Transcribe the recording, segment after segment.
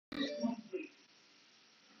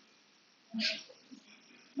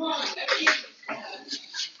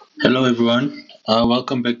Hello everyone,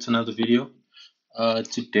 welcome back to another video.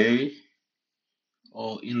 Today,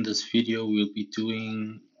 or in this video, we'll be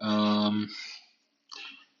doing a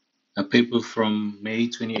paper from May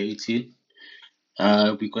 2018.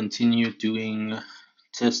 We continue doing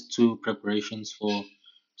test 2 preparations for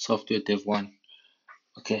software dev 1.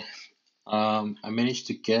 Okay, I managed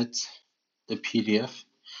to get the PDF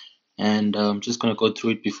and I'm just going to go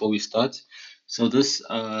through it before we start. So this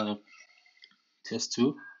test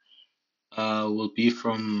 2 will be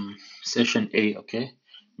from session A, okay?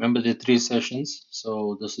 Remember the 3 sessions,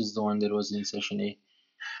 so this is the one that was in session A.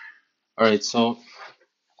 Alright, so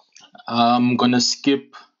I'm gonna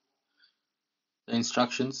skip the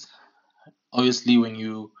instructions. Obviously, when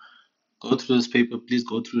you go through this paper, please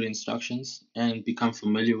go through the instructions and become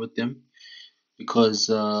familiar with them because,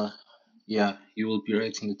 yeah, you will be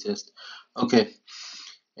writing the test. Okay,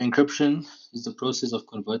 encryption is the process of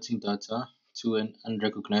converting data to an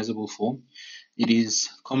unrecognizable form. It is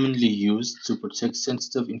commonly used to protect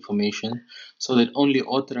sensitive information so that only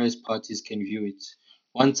authorized parties can view it.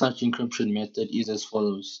 One such encryption method is as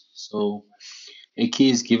follows. So, a key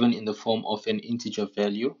is given in the form of an integer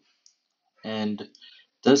value, and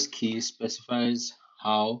this key specifies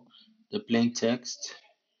how the plain text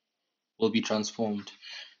will be transformed.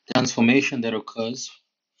 The transformation that occurs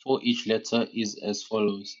for each letter is as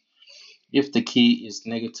follows. If the key is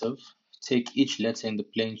negative, take each letter in the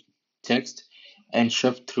plain text and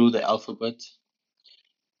shift through the alphabet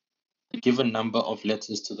the given number of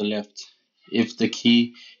letters to the left. If the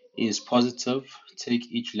key is positive,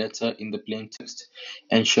 take each letter in the plain text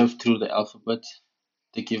and shift through the alphabet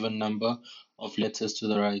the given number of letters to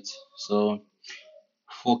the right. So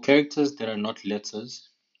for characters that are not letters,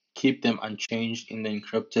 keep them unchanged in the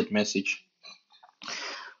encrypted message.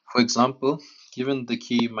 For example, given the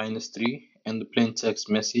key -3 and the plain text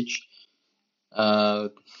message,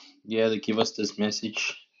 yeah, they give us this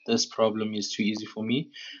message. This problem is too easy for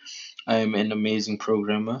me. I am an amazing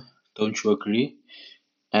programmer. Don't you agree?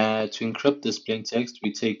 To encrypt this plain text,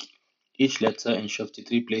 we take each letter and shift it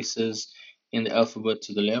 3 places in the alphabet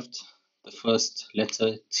to the left. The first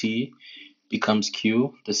letter T becomes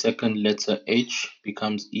Q, the second letter H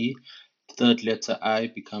becomes E, the third letter I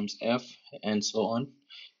becomes F, and so on.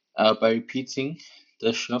 By repeating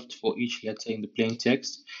the shift for each letter in the plain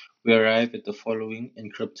text, we arrive at the following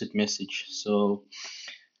encrypted message. So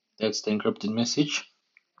that's the encrypted message.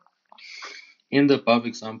 In the above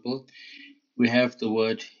example, we have the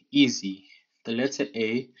word easy. The letter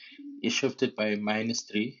A is shifted by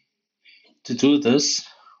 -3. To do this,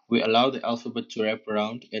 we allow the alphabet to wrap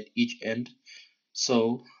around at each end,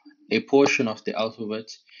 so a portion of the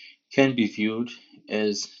alphabet can be viewed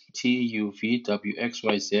as T, U, V, W, X,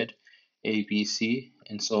 Y, Z, A, B, C,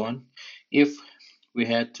 and so on. If we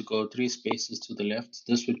had to go 3 spaces to the left,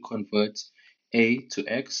 this would convert A to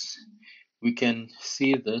X. We can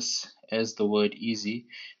see this as the word easy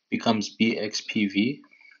becomes BXPV.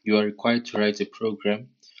 You are required to write a program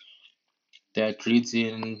that reads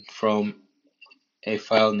in from a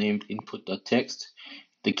file named input.txt,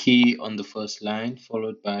 the key on the first line,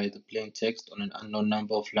 followed by the plain text on an unknown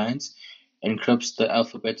number of lines, encrypts the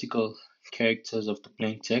alphabetical characters of the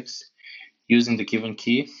plain text using the given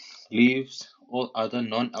key, leaves all other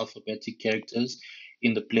non-alphabetic characters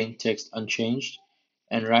in the plain text unchanged,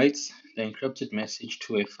 and writes the encrypted message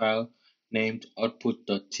to a file named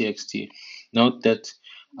output.txt. Note that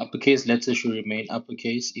uppercase letters should remain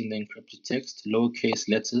uppercase in the encrypted text, lowercase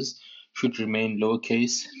letters should remain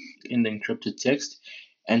lowercase in the encrypted text,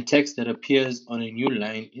 and text that appears on a new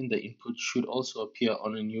line in the input should also appear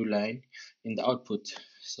on a new line in the output.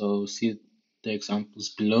 So see the examples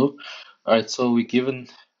below. Alright, so we're given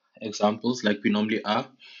examples like we normally are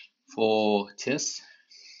for tests,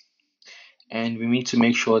 and we need to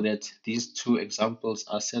make sure that these 2 examples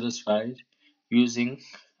are satisfied using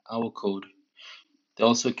our code. They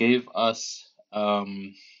also gave us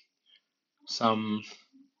some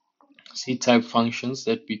C-type functions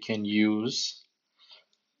that we can use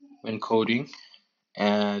when coding,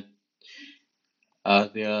 and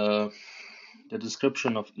the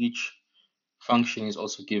description of each function is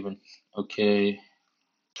also given. Okay,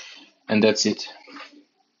 and that's it.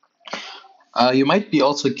 You might be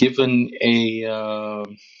also given a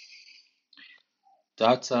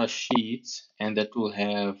data sheet, and that will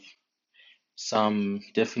have some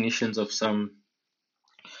definitions of some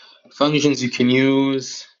functions you can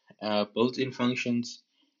use, built-in functions,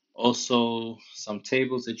 also some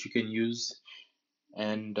tables that you can use,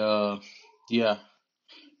 and yeah,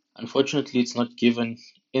 unfortunately it's not given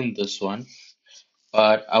in this one,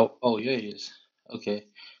 but oh yeah, it is. Okay,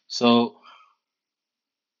 so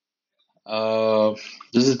Uh,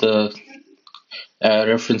 this is the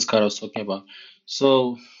reference card I was talking about.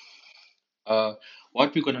 So, uh,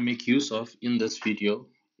 what we're gonna make use of in this video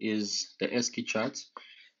is the ASCII chart,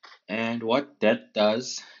 and what that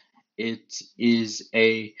does, it is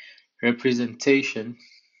a representation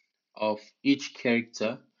of each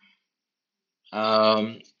character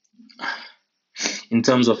um, in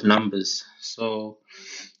terms of numbers. So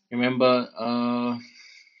remember,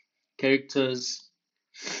 characters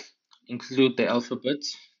include the alphabet.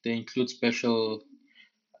 They include special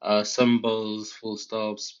symbols, full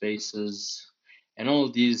stops, spaces, and all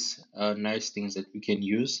these nice things that we can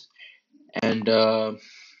use. And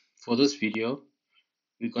for this video,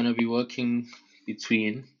 we're going to be working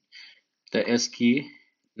between the ASCII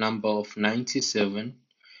number of 97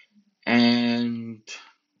 and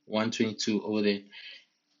 122 over there.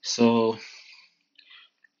 So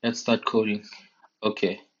let's start coding.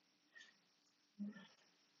 Okay.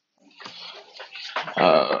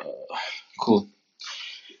 Uh, cool.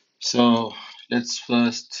 So let's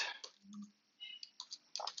first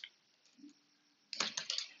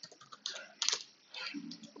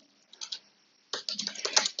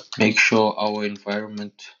make sure our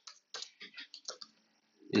environment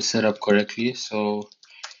is set up correctly. So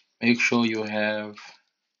make sure you have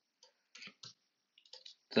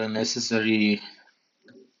the necessary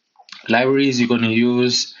libraries you're going to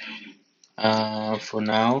use. For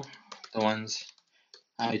now, the ones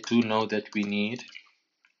I do know that we need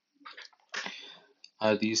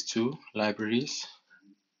are these two libraries.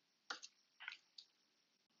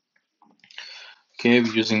 Okay,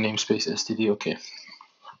 we're using namespace std. Okay,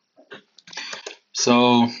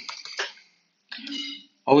 so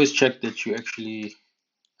always check that you actually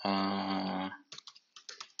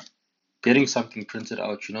getting something printed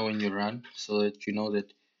out, when you run, so that you know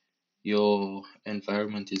that your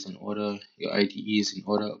environment is in order, your IDE is in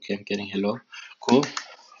order. Okay, I'm getting hello. Cool,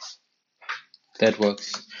 that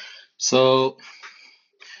works. So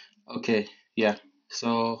okay, yeah,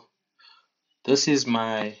 so this is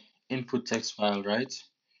my input text file, right?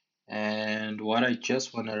 And what I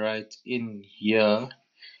just want to write in here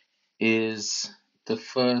is the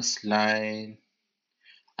first line.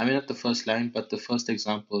 I mean, not the first line, but the first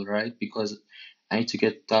example, right? Because I need to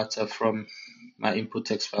get data from my input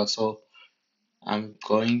text file. So I'm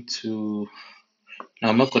going to, no,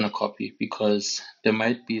 I'm not going to copy, because there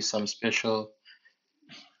might be some special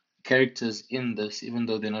characters in this, even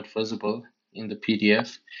though they're not visible in the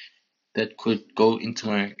PDF, that could go into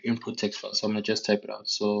my input text file. So I'm going to just type it out.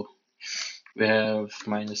 So we have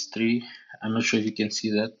 -3. I'm not sure if you can see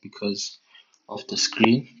that because of the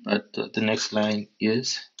screen, but the next line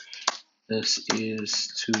is, this is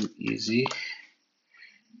too easy.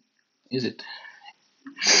 Is it?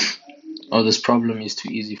 Oh, this problem is too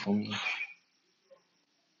easy for me.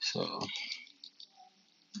 So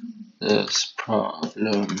this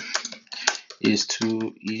problem is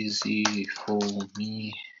too easy for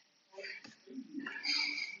me.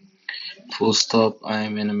 Full stop. I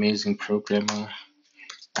am an amazing programmer.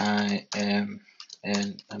 I am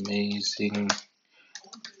an amazing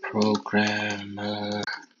programmer.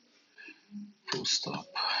 Full stop.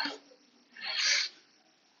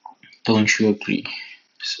 Don't you agree?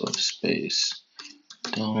 So space.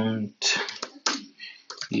 Don't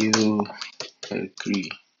you agree?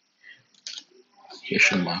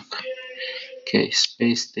 Question mark. Okay,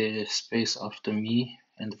 space there, space after me,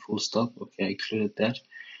 and the full stop. Okay, I included that.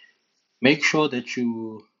 Make sure that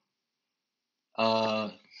you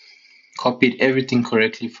copied everything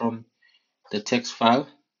correctly from the text file,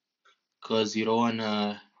 because you don't want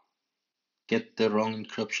to get the wrong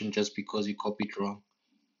encryption just because you copied wrong.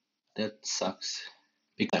 That sucks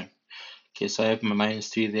big time. Okay, so I have my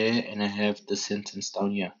 -3 there, and I have the sentence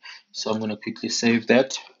down here. So I'm going to quickly save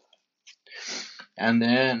that. And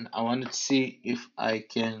then I want to see if I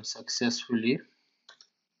can successfully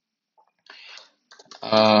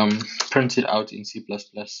print it out in C++.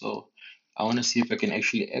 So I want to see if I can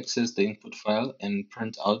actually access the input file and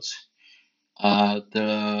print out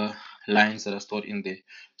the lines that are stored in there.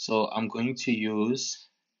 So I'm going to use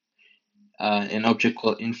an object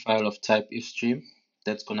called infile of type ifstream.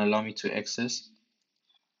 That's going to allow me to access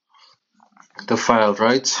the file,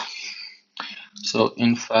 right? So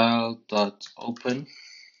infile.open,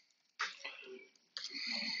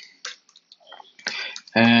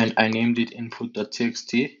 and I named it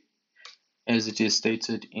input.txt as it is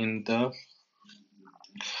stated in the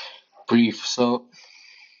brief. So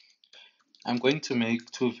I'm going to make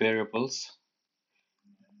two variables.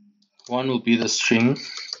 One will be the string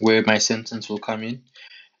where my sentence will come in,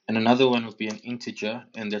 and another one will be an integer,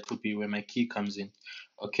 and that would be where my key comes in.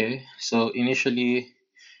 Okay, so initially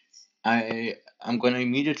I'm going to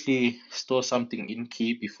immediately store something in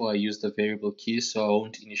key before I use the variable key, so I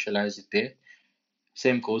won't initialize it there.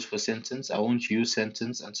 Same goes for sentence. I won't use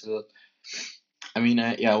sentence until,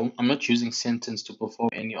 yeah, I'm not using sentence to perform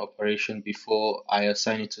any operation before I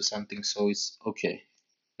assign it to something, so it's okay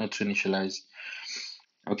not to initialize.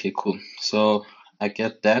 Okay, cool. So I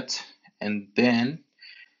get that, and then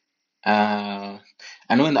I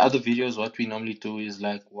know in the other videos what we normally do is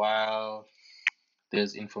like while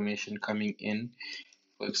there's information coming in,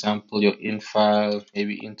 for example, your in file,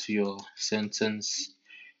 maybe into your sentence,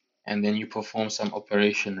 and then you perform some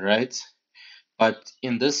operation, right? But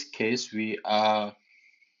in this case, we are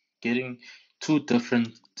getting two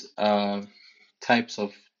different uh, types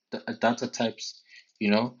of data types,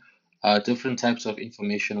 you know, different types of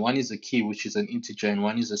information. One is a key, which is an integer, and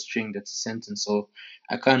one is a string that's a sentence. So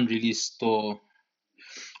I can't really store,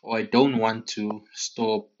 or I don't want to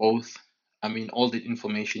store both. All the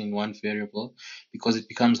information in one variable because it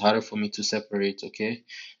becomes harder for me to separate. Okay,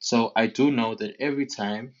 so I do know that every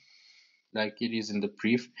time, like it is in the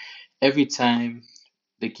brief, every time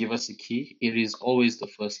they give us a key, it is always the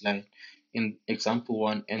first line in example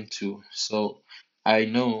 1 and 2. So I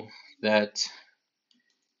know that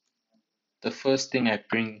the first thing I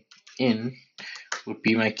bring in would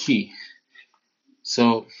be my key.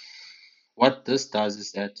 So what this does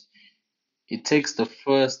is that it takes the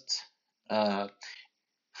uh,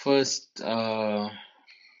 first not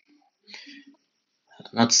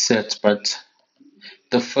set, but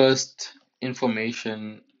the first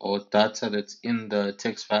information or data that's in the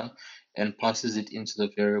text file and passes it into the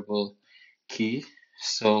variable key.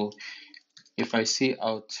 So if I see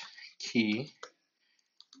out key,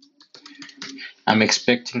 I'm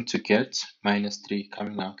expecting to get -3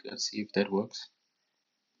 coming out. Let's see if that works.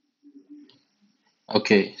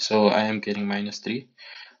 Okay, so I am getting -3.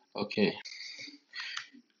 Okay,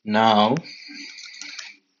 now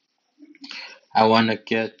I want to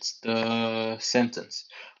get the sentence.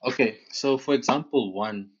 Okay, so for example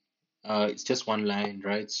 1, it's just one line,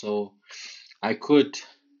 right? So I could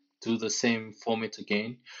do the same format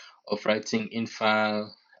again of writing in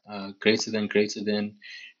file greater than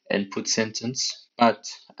and put sentence. But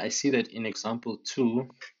I see that in example 2,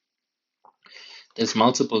 there's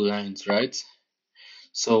multiple lines, right?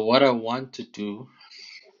 So what I want to do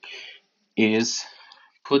is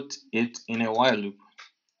put it in a while loop.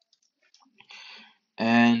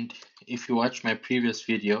 And if you watch my previous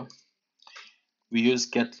video, we use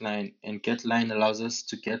getLine, and getLine allows us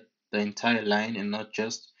to get the entire line and not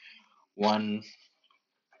just one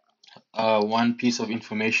one piece of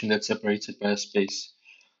information that's separated by a space.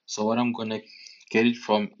 So what I'm going to get it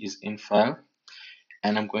from is in file,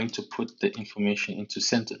 and I'm going to put the information into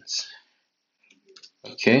sentence.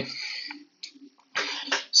 Okay,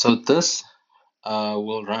 so this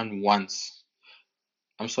will run once.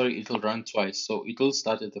 I'm sorry, it'll run twice. So it'll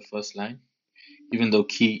start at the first line, even though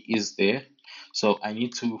key is there. So I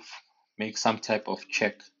need to make some type of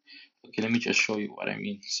check. Okay, let me just show you what I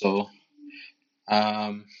mean. So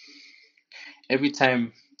every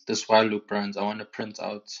time this while loop runs, I want to print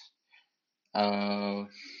out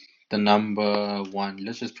the number 1.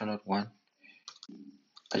 Let's just print out 1.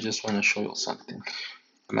 I just want to show you something.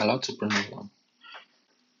 Am I allowed to print out 1?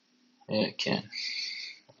 Yeah, I can.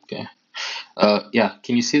 Okay. Yeah,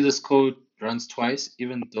 can you see this code runs twice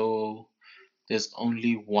even though there's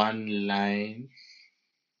only one line,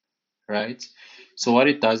 right? So what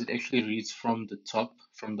it does, it actually reads from the top,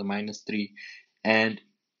 from the -3. And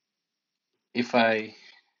if I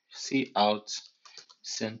see out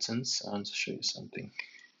sentence, I want to show you something.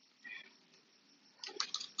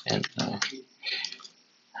 And I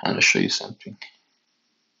want to show you something.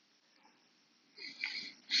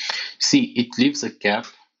 See, it leaves a gap,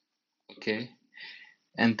 okay?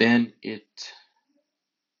 And then it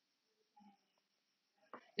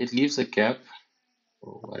leaves a gap.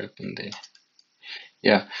 Oh, what happened there?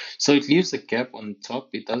 Yeah, so it leaves a gap on top.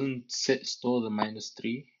 It doesn't store the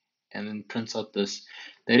 -3 and then prints out this.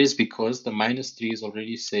 That is because the -3 is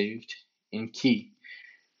already saved in key.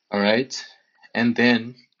 All right, and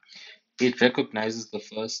then it recognizes the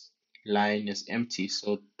first line as empty.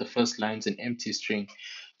 So the first line is an empty string.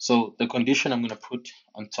 So the condition I'm going to put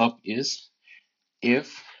on top is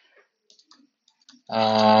if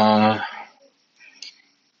alright,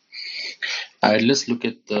 let's look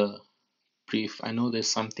at the brief. I know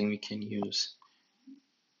there's something we can use.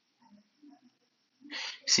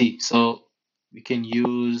 See, so we can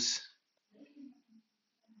use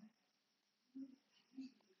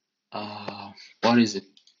what is it?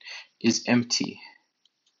 Is empty.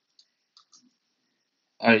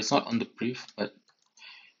 It's not on the brief, but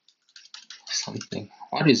something.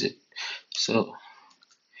 What is it? So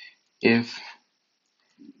if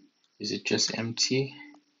is it just empty?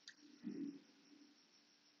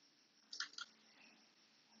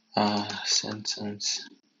 Sentence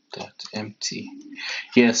dot empty.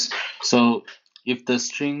 Yes. So if the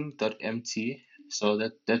string dot empty, so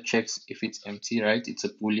that checks if it's empty, right? It's a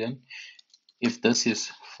boolean. If this is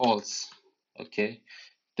false, okay,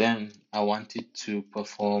 then I want it to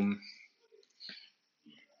perform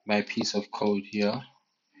my piece of code here.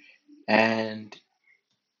 And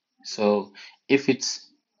so if it's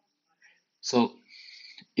so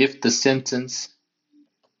if the sentence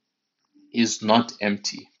is not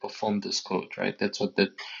empty, perform this code, right? That's what that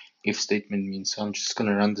if statement means. So I'm just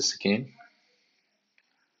gonna run this again.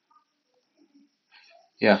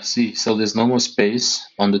 Yeah, see, so there's no more space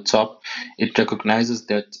on the top. It recognizes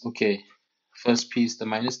that, okay, first piece, the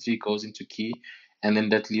 -3 goes into key, and then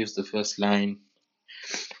that leaves the first line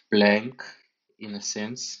blank in a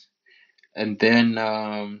sense. And then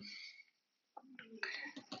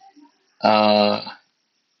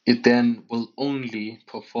it then will only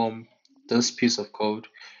perform this piece of code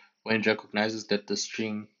when it recognizes that the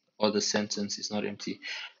string or the sentence is not empty.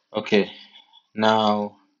 Okay,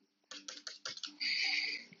 now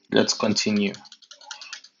let's continue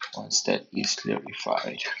once that is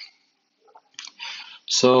clarified.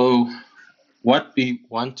 So what we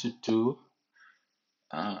want to do,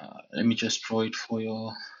 let me just draw it for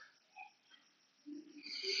you.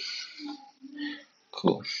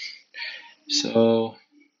 Cool. So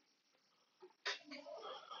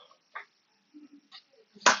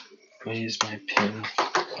where is my pen?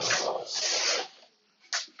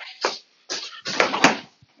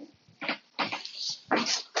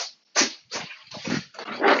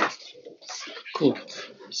 Cool.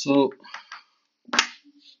 So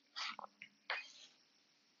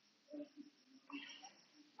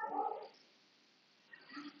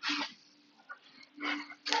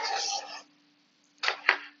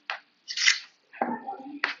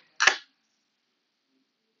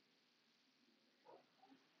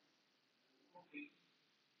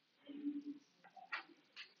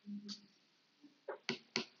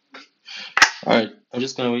all right, I'm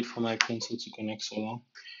just gonna wait for my pencil to connect so long.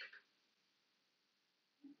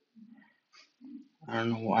 I don't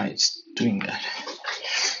know why it's doing that.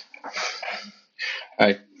 All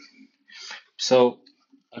right, so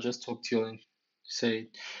I'll just talk to you and say.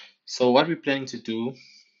 So what we're planning to do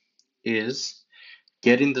is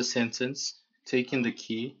get in the sentence, take in the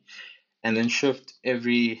key, and then shift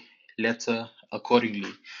every letter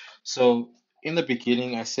accordingly. So in the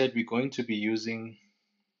beginning, I said we're going to be using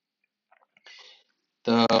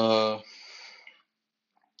the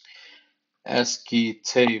ASCII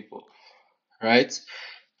table, right?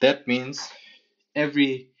 That means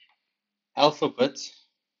every alphabet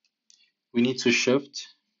we need to shift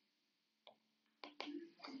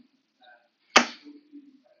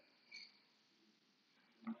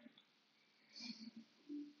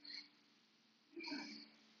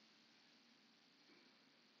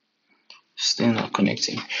still not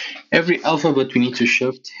connecting. Every alphabet we need to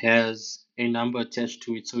shift has a number attached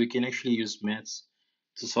to it, so we can actually use maths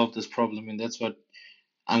to solve this problem, and that's what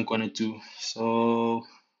I'm gonna do. So,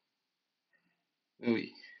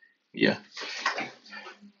 yeah.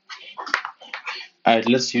 All right,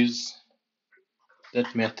 let's use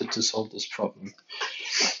that method to solve this problem.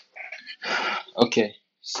 Okay,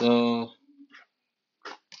 so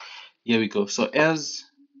here we go. So as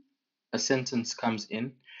a sentence comes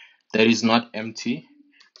in that is not empty,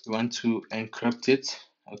 we want to encrypt it.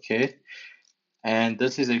 Okay, and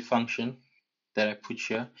this is a function that I put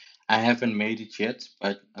here. I haven't made it yet,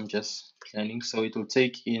 but I'm just planning. So it will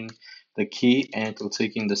take in the key and it will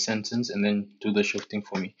take in the sentence and then do the shifting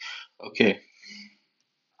for me. Okay,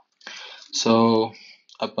 so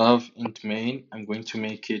above int main, I'm going to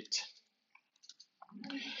make it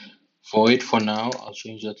void for now. I'll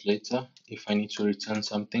change that later if I need to return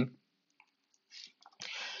something.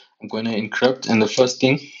 I'm going to encrypt, and the first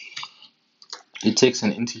thing, it takes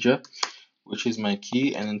an integer, which is my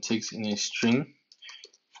key, and then takes in a string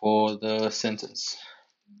for the sentence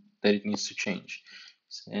that it needs to change.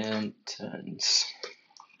 Sentence.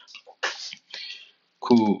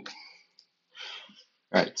 Cool.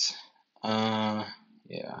 Right.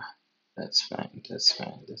 Yeah, that's fine. That's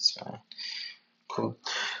fine. That's fine. Cool.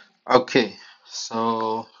 Okay.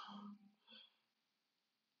 So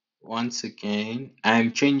once again,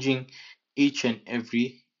 I'm changing each and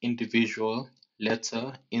every individual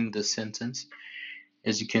letter in the sentence,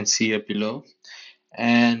 as you can see here below,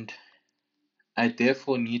 and I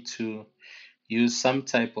therefore need to use some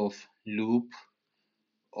type of loop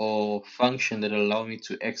or function that allow me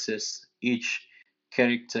to access each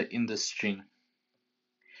character in the string.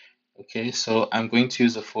 Okay, so I'm going to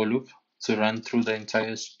use a for loop to run through the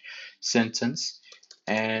entire sentence,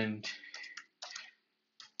 and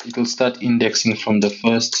it will start indexing from the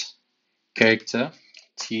first character,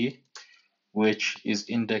 T, which is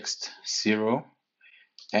indexed 0,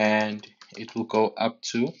 and it will go up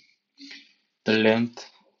to the length,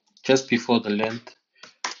 just before the length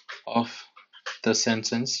of the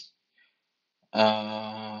sentence,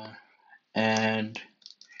 and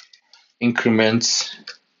increments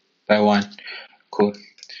by 1. Cool.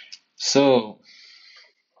 So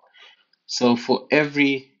for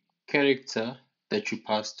every character that you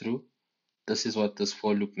pass through, this is what this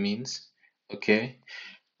for loop means. Okay,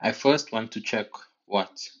 I first want to check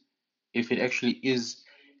what if it actually is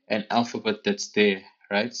an alphabet that's there,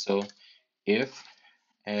 right? So if,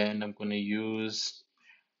 and I'm going to use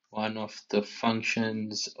one of the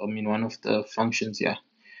functions, yeah,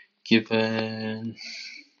 given,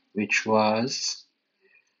 which was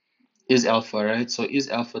is alpha, right? So is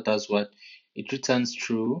alpha does what? It returns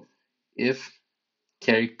true if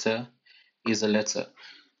character is a letter.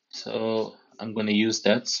 So I'm going to use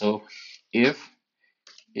that. So if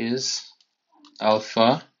is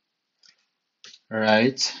alpha,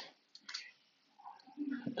 right?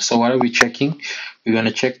 So what are we checking? We're going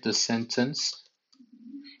to check the sentence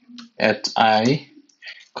at I,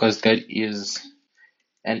 because that is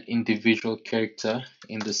an individual character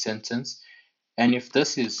in the sentence. And if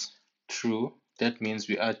this is true, that means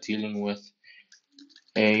we are dealing with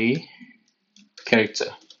a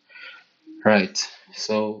character, right?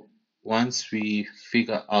 So once we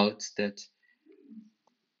figure out that,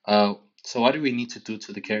 so what do we need to do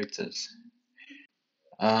to the characters?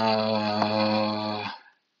 I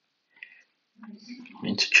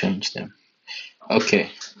need to change them.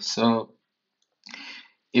 Okay, so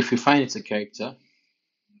if we find it's a character,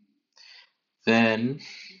 then,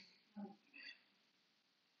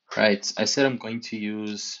 right, I said I'm going to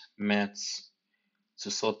use maths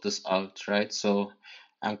to sort this out, right? So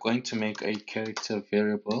I'm going to make a character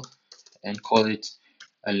variable and call it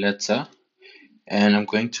a letter, and I'm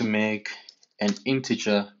going to make an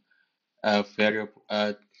integer variable,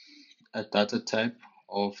 a data type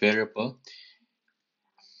or variable,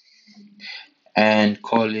 and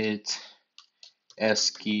call it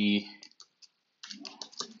ASCII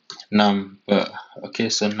number. Okay,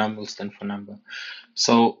 so num will stand for number.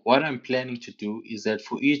 So what I'm planning to do is that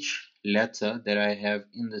for each letter that I have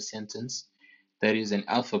in the sentence that is an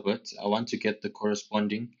alphabet, I want to get the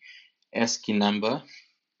corresponding ASCII number,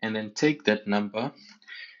 and then take that number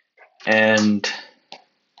and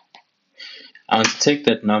I want to take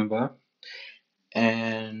that number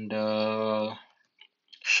and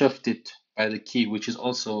shift it by the key, which is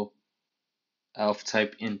also of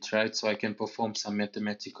type int, right? So I can perform some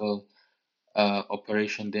mathematical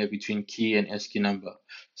operation there between key and ASCII number.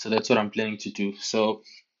 So that's what I'm planning to do. So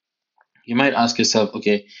you might ask yourself,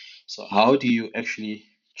 okay, so how do you actually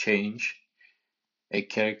change a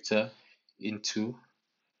character into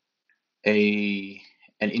an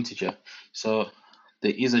integer? So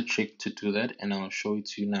there is a trick to do that, and I'll show it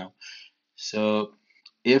to you now. So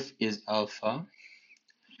if is alpha,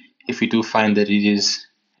 if we do find that it is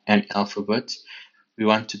an alphabet, we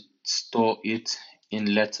want to store it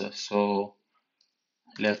in letter. So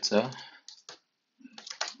letter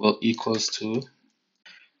will equals to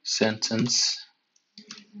sentence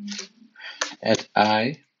at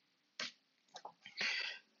I,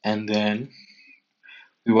 and then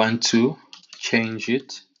we want to change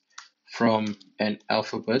it from an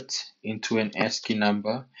alphabet into an ASCII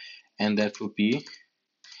number, and that will be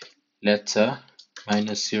letter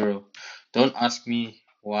minus 0. Don't ask me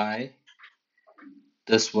why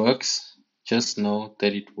this works, just know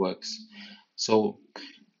that it works. So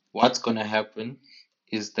what's going to happen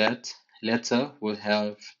is that letter will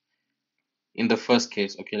have, in the first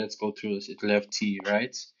case, okay, let's go through this, it will have T,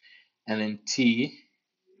 right? And then T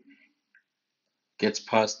gets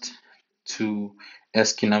passed to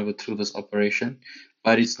ASCII number through this operation,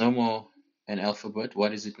 but it's no more an alphabet.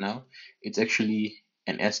 What is it now? It's actually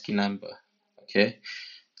an ASCII number. Okay,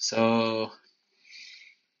 so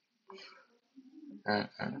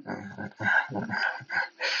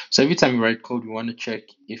so every time you write code, you want to check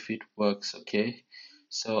if it works. Okay,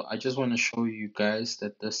 so I just want to show you guys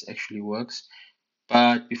that this actually works.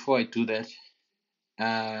 But before I do that,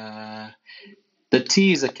 the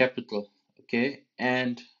T is a capital. Okay,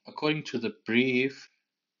 and according to the brief,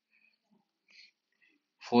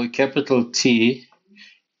 for a capital T,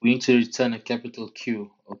 we need to return a capital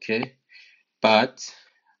Q, okay? But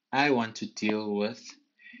I want to deal with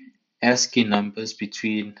ASCII numbers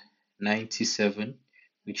between 97,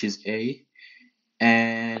 which is A,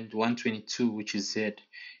 and 122, which is Z.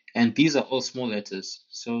 And these are all small letters.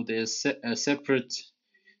 So there's a separate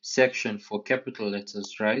section for capital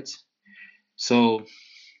letters, right? So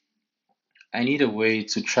I need a way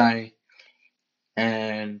to try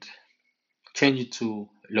and change it to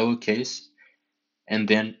lowercase, and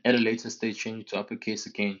then at a later stage change it to uppercase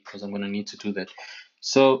again, because I'm going to need to do that.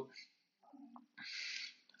 So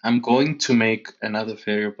I'm going to make another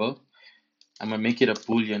variable. I'm going to make it a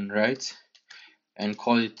boolean, right? And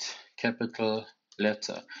call it capital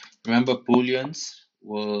letter. Remember, booleans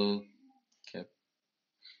will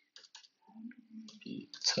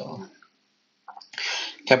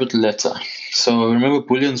capital letter. So remember,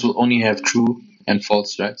 booleans will only have true and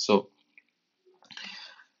false, right? So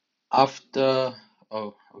after,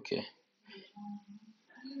 oh, okay.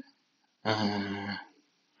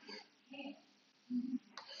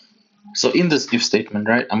 So in this if statement,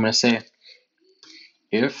 right, I'm going to say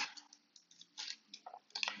if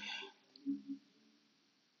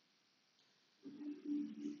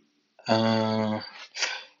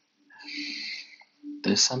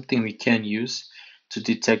there's something we can use to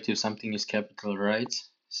detect if something is capital, right?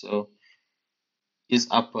 So is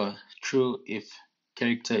upper true if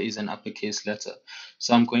character is an uppercase letter.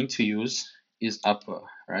 So I'm going to use is upper,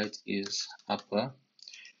 right? Is upper.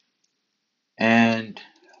 And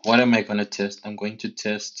what am I going to test? I'm going to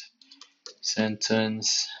test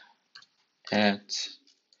sentence at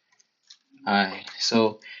I.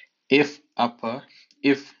 So if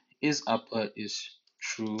is upper is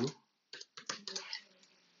true,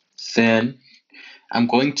 then I'm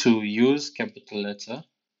going to use capital letter,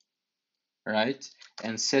 right?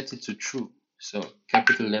 And set it to true. So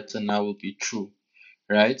capital letter now will be true,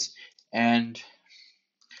 right? And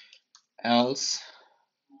else,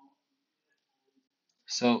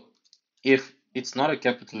 so if it's not a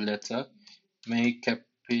capital letter, make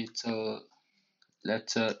capital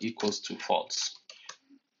letter equals to false.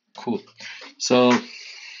 Cool. So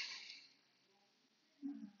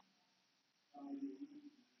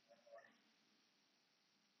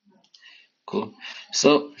cool.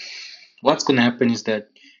 So what's going to happen is that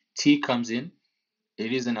T comes in.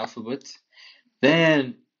 It is an alphabet.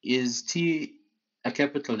 Then is T a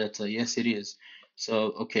capital letter? Yes, it is.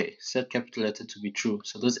 So okay, set capital letter to be true.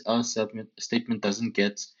 So this else statement doesn't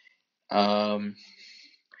get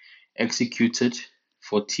executed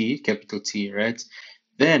for T, capital T, right?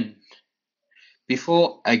 Then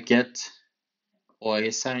before I get or I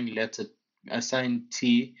assign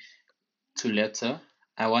T to letter,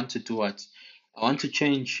 I want to do what? I want to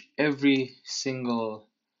change every single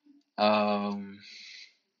uh,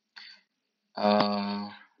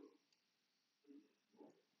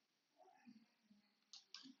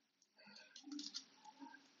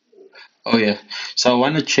 oh yeah. So I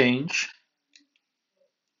want to change.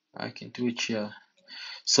 I can do it here.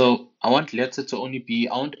 So I want letter to only be,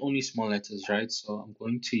 I want only small letters, right? So I'm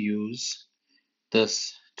going to use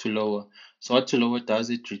this to lower. So what to lower does,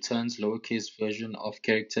 it returns lowercase version of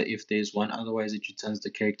character if there is one, otherwise it returns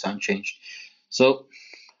the character unchanged. So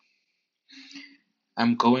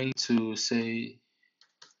I'm going to say,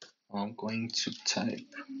 I'm going to type,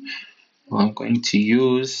 I'm going to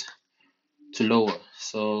use to lower.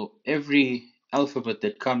 So every alphabet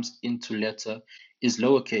that comes into letter is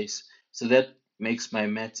lowercase. So that makes my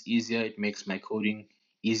math easier. It makes my coding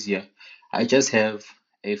easier. I just have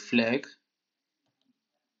a flag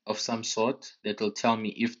of some sort that will tell me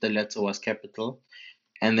if the letter was capital.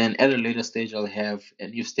 And then at a later stage, I'll have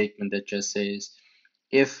an if statement that just says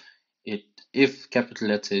if it if capital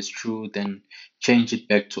letter is true, then change it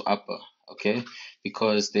back to upper. Okay,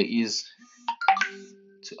 because there is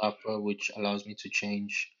to upper, which allows me to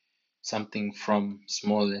change something from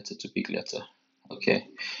small letter to big letter. Okay.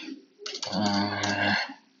 Uh,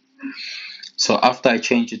 so after I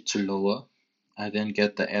change it to lower, I then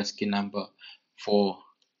get the ASCII number for,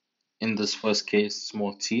 in this first case,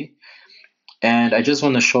 small t. And I just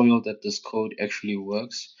want to show you that this code actually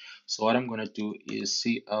works. So what I'm going to do is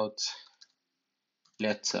see out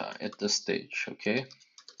letter at this stage, okay?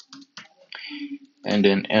 And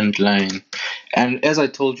then end line. And as I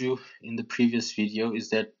told you in the previous video, is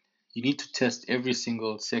that you need to test every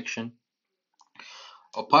single section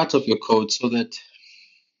or part of your code so that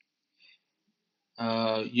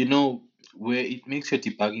you know where it makes your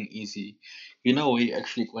debugging easy. You know where you're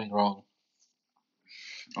actually going wrong.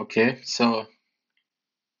 Okay, so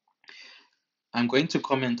I'm going to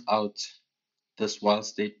comment out this while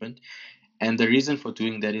statement, and the reason for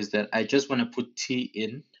doing that is that I just want to put t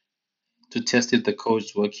in to test if the code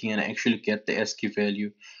is working and actually get the ASCII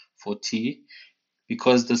value for t,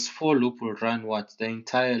 because this for loop will run what, the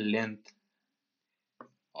entire length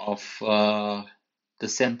of the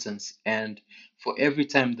sentence. And for every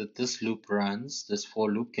time that this loop runs, this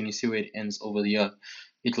for loop, can you see where it ends over here?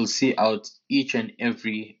 It will see out each and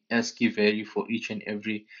every ASCII value for each and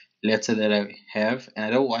every letter that I have, and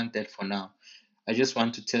I don't want that for now. I just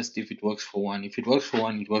want to test if it works for one. If it works for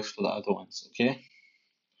one, it works for the other ones, okay?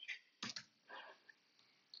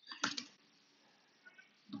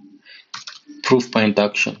 Proof by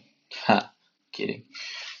induction. Ha, kidding.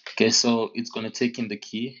 Okay, so it's going to take in the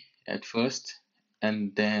key at first,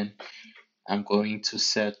 and then I'm going to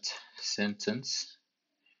set sentence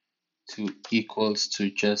to equals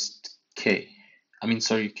to just K. I mean,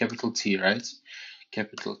 sorry, capital T, right?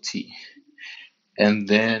 Capital T. And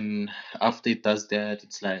then after it does that,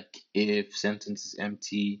 it's like if sentence is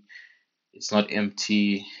empty, it's not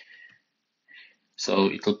empty. So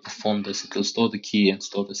it will perform this. It will store the key and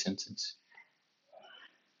store the sentence.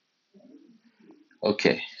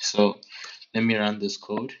 Okay, so let me run this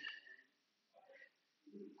code.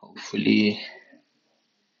 Hopefully,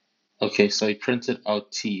 okay, so it printed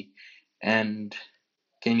out T, and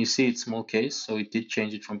can you see it's small case? So it did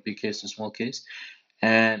change it from big case to small case.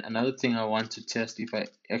 And another thing I want to test if I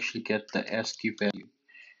actually get the ASCII value.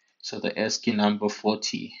 So the ASCII number for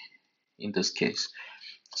T in this case.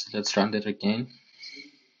 So let's run that again.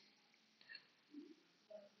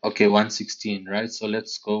 Okay, 116, right? So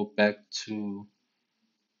let's go back to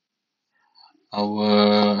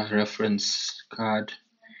our reference card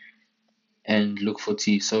and look for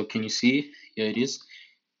T. So can you see? Here it is.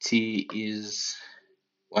 T is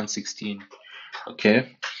 116.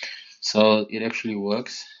 Okay, so it actually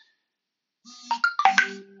works.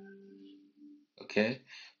 Okay,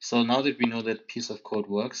 so now that we know that piece of code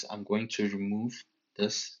works, I'm going to remove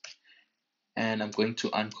this and I'm going to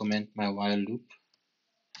uncomment my while loop.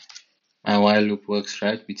 My while loop works,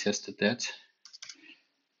 right? We tested that.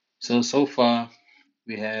 So far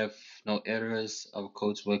we have no errors. Our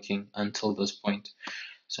code's working until this point.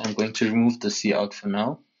 So I'm going to remove the C out for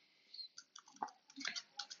now.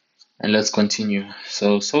 And let's continue.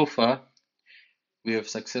 So far we have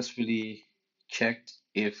successfully checked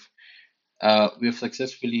if we have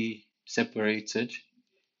successfully separated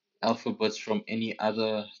alphabets from any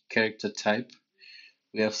other character type.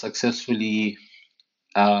 We have successfully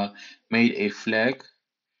made a flag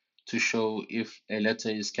to show if a letter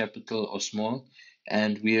is capital or small,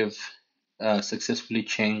 and we have successfully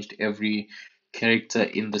changed every character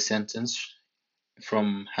in the sentence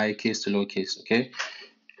from high case to low case, okay?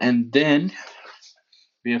 And then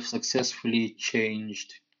we have successfully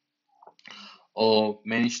changed or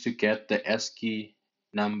managed to get the ASCII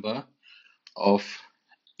number of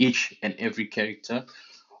each and every character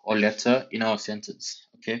or letter in our sentence,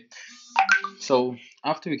 okay? So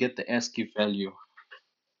after we get the ASCII value,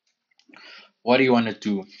 what do you want to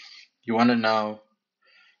do? You want to now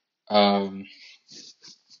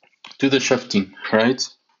do the shifting, right?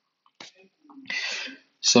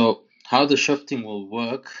 So how the shifting will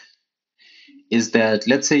work is that,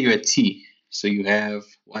 let's say you're at T, so you have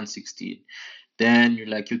 116. Then you're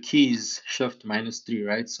like, your key is shift -3,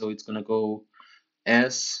 right? So it's gonna go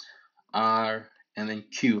S, R, and then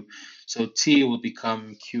Q. So T will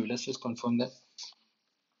become Q. Let's just confirm that.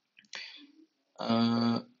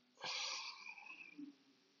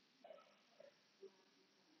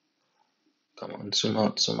 Come on, zoom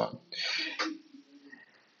out, zoom out.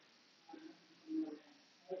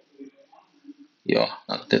 Yeah,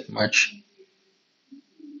 not that much.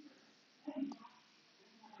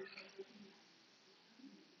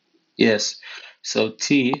 Yes, so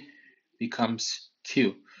T becomes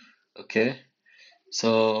Q. Okay,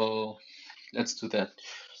 so let's do that.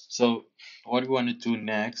 So what we want to do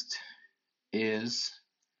next is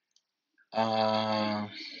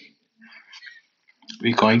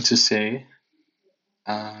we're going to say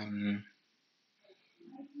um,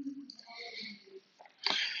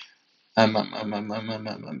 um, um, um, um, um, um,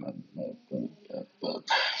 um, um,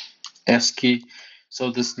 ASCII.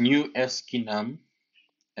 So this new ASCII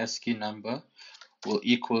number will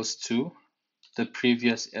equals to the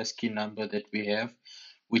previous ASCII number that we have,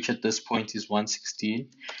 which at this point is 116,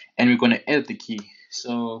 and we're going to add the key.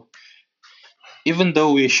 So even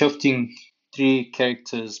though we're shifting 3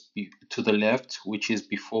 characters to the left, which is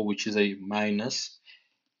before, which is a minus,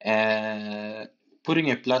 putting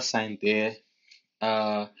a plus sign there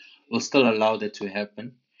will still allow that to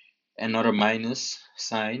happen, and not a minus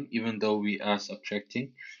sign, even though we are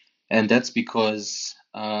subtracting. And that's because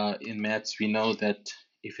in maths we know that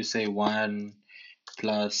if you say 1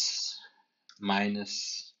 plus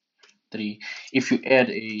minus 3, if you add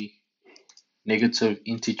a negative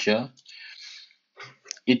integer,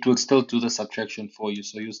 it will still do the subtraction for you,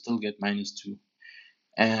 so you still get -2.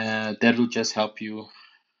 and that will just help you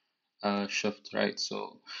shift, right?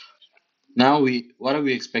 So now what are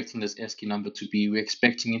we expecting this ASCII number to be? We're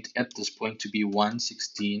expecting it at this point to be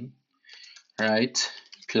 116, right?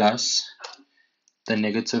 Plus the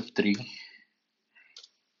 -3,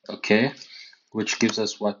 okay, which gives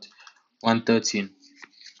us what? 113,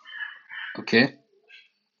 okay?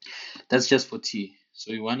 That's just for T.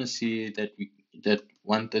 So we want to see that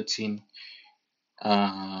 113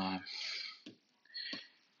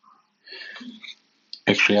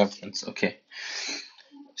 actually happens, okay?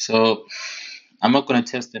 So I'm not going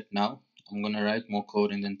to test that now. I'm going to write more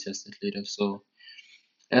code and then test it later. So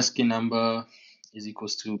ASCII number is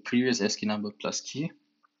equals to previous ASCII number plus key.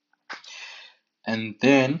 And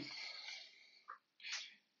then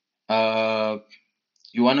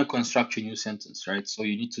you want to construct your new sentence, right? So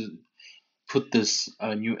you need to put this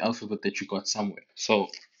new alphabet that you got somewhere. So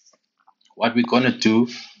what we're going to do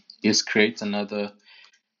is create another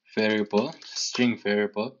variable, string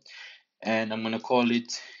variable, and I'm going to call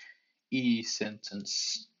it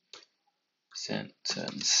e-sentence.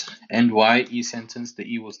 And why e-sentence? The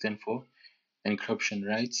E will stand for encryption,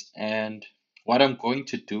 right? And what I'm going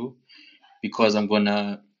to do, because I'm going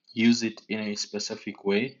to use it in a specific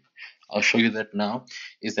way, I'll show you that now,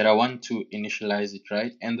 is that I want to initialize it,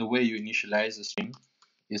 right? And the way you initialize a string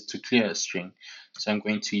is to clear a string. So I'm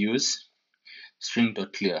going to use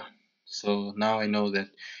string.clear. So now I know that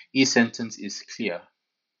e-sentence is clear,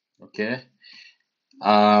 okay?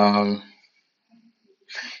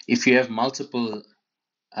 If you have multiple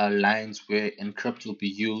lines where encrypt will be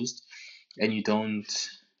used and you don't,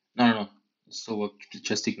 no, so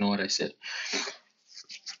just ignore what I said.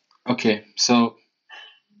 Okay, so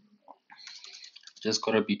just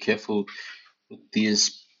gotta be careful with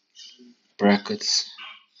these brackets,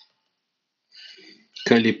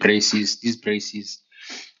 curly braces, these braces.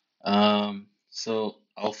 So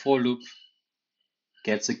our for loop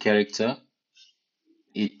gets a character,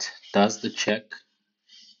 it does the check,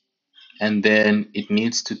 and then it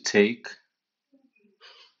needs to take.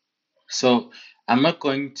 So I'm not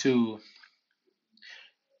going to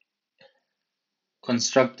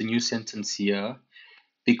construct the new sentence here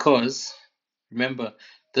because remember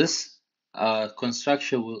this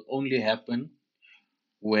construction will only happen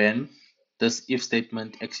when this if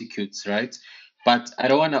statement executes, right? But I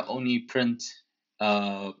don't want to only print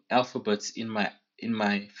alphabets in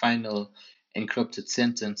my final encrypted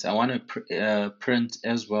sentence. I want to print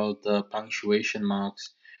as well the punctuation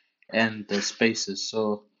marks and the spaces.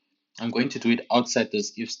 So I'm going to do it outside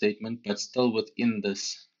this if statement, but still within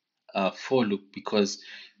this for loop because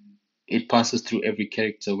it passes through every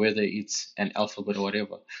character, whether it's an alphabet or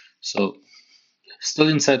whatever. So still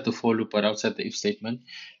inside the for loop, but outside the if statement,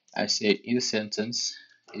 I say e-sentence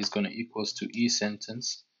is going to equals to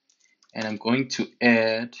e-sentence, and I'm going to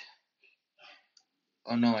add,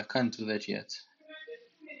 oh no, I can't do that yet.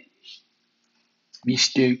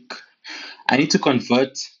 Mistake. I need to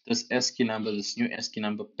convert this ASCII number, this new ASCII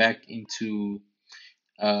number back into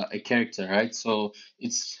a character, right? So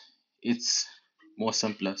it's more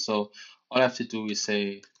simpler. So all I have to do is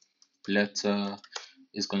say letter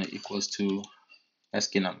is going to equals to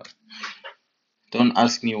ASCII number. Don't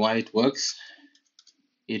ask me why it works.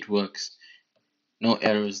 It works. No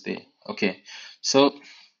errors there. Okay, so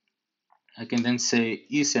I can then say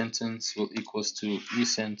e-sentence will equals to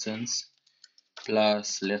e-sentence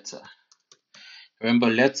plus letter. Remember,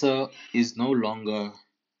 letter is no longer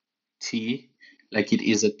T like it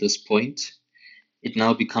is at this point. It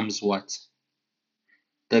now becomes what?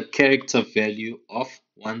 The character value of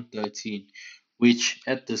 113, which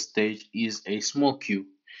at this stage is a small q.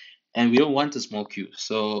 And we don't want a small q,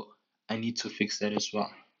 so I need to fix that as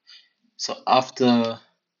well. So after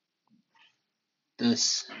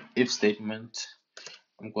this if statement,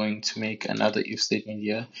 I'm going to make another if statement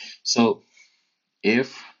here. So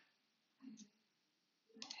if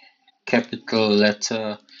capital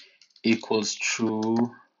letter equals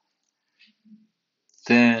true,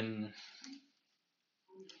 then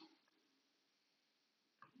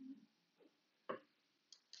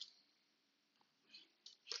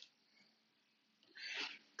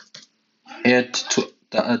add to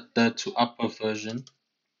the to upper version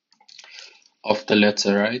of the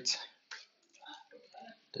letter, right?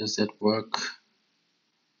 Does that work?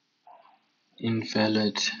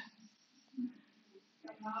 Invalid.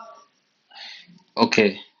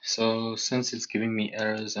 Okay, so since it's giving me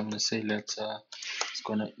errors, I'm gonna say letter is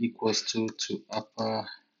gonna equals to upper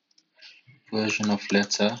version of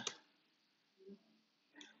letter,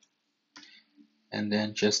 and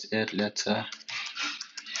then just add letter.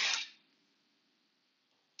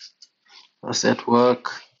 Does that work?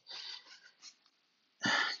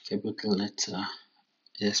 capital letter.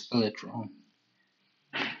 I spell it wrong.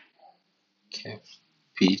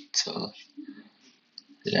 Capital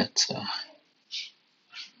letter.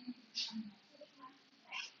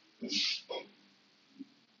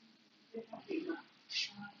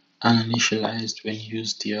 Uninitialized when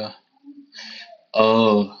used here.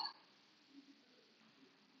 Oh.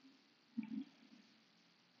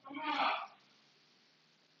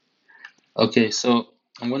 Okay, so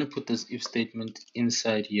I'm going to put this if statement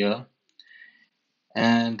inside here,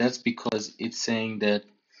 and that's because it's saying that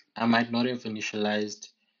I might not have initialized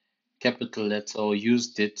capital letter or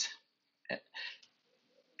used it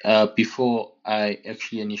before I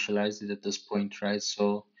actually initialized it at this point, right?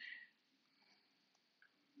 So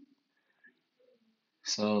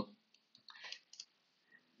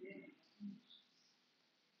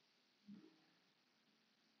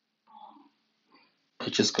I'm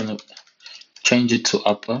just gonna change it to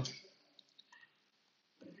upper,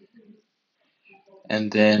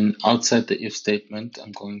 and then outside the if statement,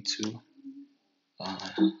 I'm going to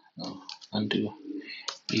undo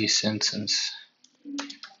e sentence.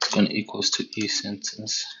 It's gonna equals to e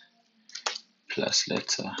sentence plus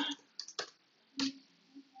letter.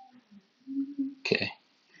 Okay.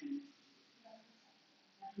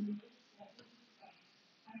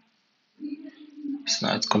 So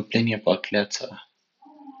now it's complaining about letter.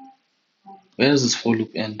 Where does this for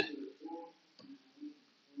loop end?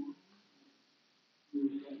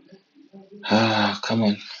 Ah, come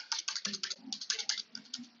on.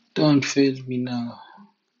 Don't fail me now.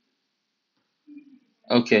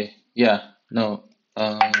 Okay, yeah, no.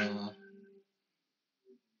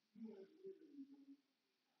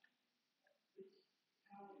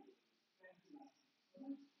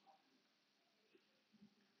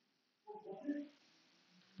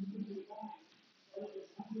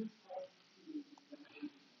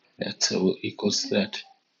 Letter will equals that.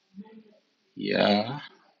 Yeah,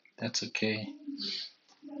 that's okay.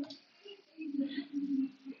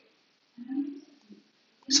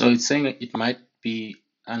 So it's saying that it might be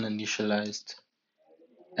uninitialized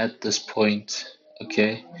at this point.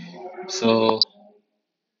 Okay, so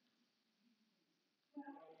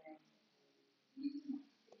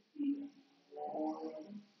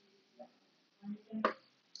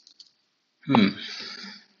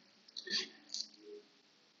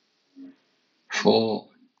for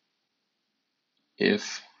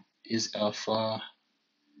if is alpha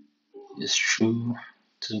is true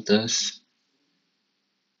to this,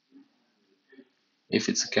 if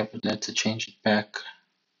it's a capital letter, change it back,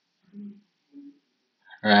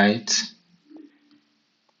 right?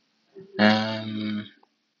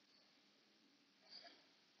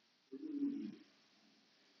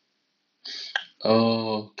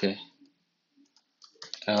 Oh, okay.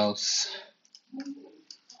 Else.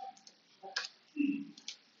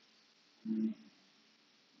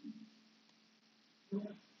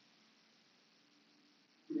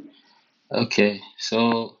 Okay,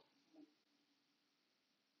 so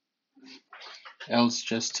else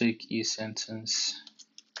just take e sentence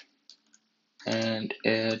and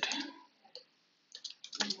add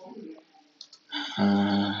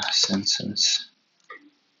sentence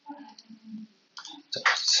dot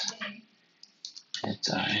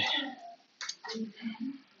I.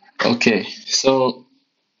 Okay, so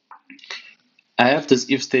I have this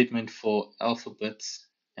if statement for alphabets,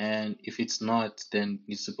 and if it's not, then it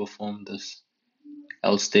needs to perform this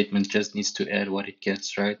else statement, just needs to add what it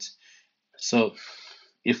gets, right? So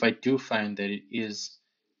if I do find that it is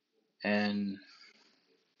an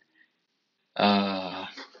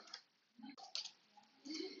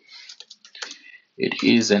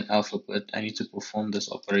alphabet, I need to perform this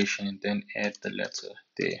operation and then add the letter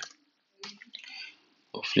there.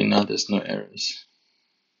 Hopefully now there's no errors.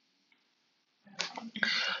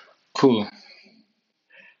 Cool.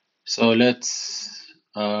 So let's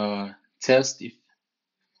test if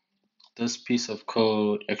this piece of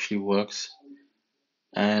code actually works,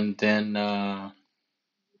 and then I'm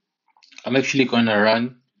actually going to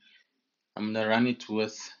run it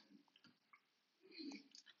with,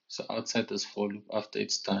 so outside this for loop after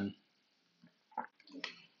it's done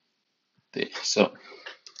there. So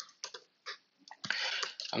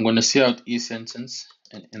I'm going to see out e sentence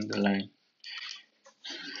and end the line.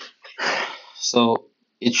 So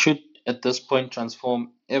it should at this point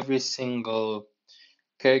transform every single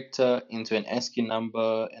character into an ASCII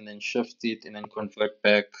number and then shift it and then convert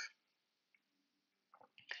back.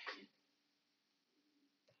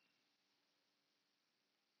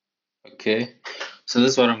 Okay, so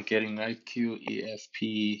this is what I'm getting, right? Q, E, F,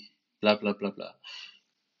 P, blah, blah, blah, blah.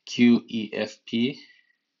 Q, E, F, P.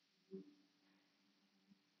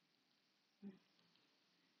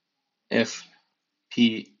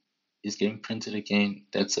 FP is getting printed again,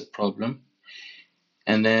 that's a problem.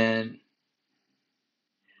 And then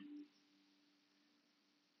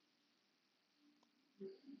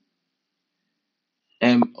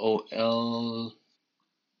MOL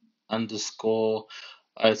underscore.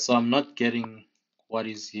 Alright, so I'm not getting what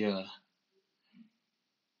is here.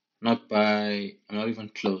 I'm not even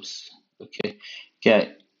close. Okay.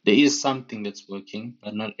 Yeah, there is something that's working,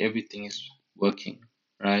 but not everything is working,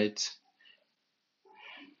 right?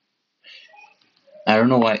 I don't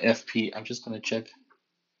know why FP. I'm just gonna check.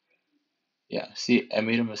 Yeah, see, I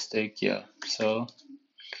made a mistake here. So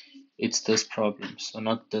it's this problem. So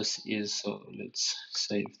not this is. So let's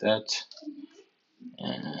save that.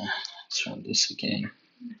 Let's run this again.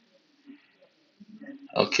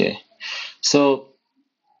 Okay. So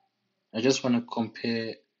I just want to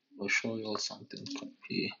compare or show you all something.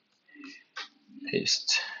 Copy,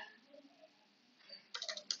 paste.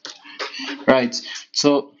 Right.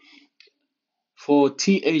 So for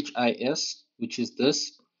THIS, which is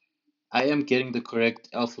this, I am getting the correct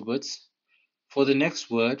alphabets. For the next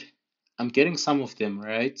word, I'm getting some of them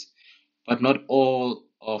right, but not all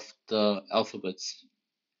of the alphabets.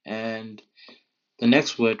 And the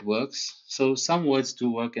next word works. So some words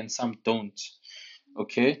do work and some don't.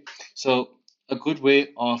 Okay. So a good way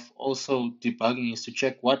of also debugging is to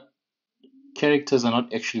check what characters are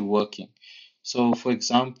not actually working. So for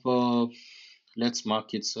example, let's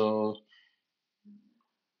mark it so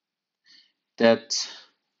that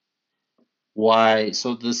Y,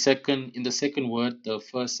 so in the second word, the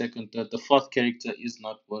first, second, third, the fourth character is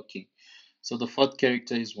not working. So the fourth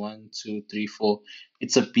character is 1, 2, 3, 4.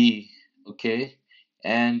 It's a B, okay?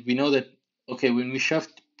 And we know that, okay, when we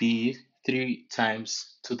shift B 3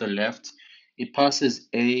 times to the left, it passes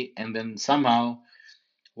A, and then somehow,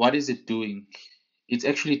 what is it doing? It's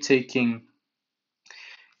actually taking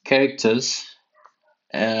characters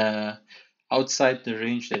uh, outside the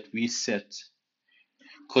range that we set,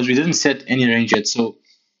 because we didn't set any range yet. So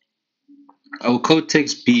our code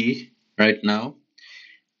takes B right now,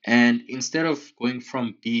 and instead of going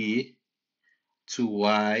from B to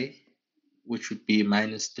Y, which would be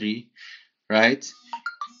 -3, right?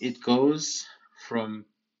 It goes from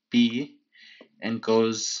B and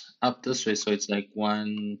goes up this way. So it's like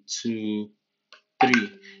 1, 2,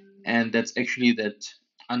 3. And that's actually that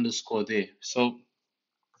underscore there. So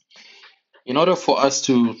in order for us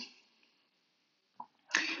to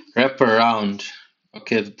wrap around,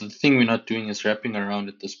 okay, the thing we're not doing is wrapping around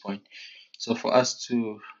at this point. So for us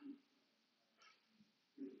to,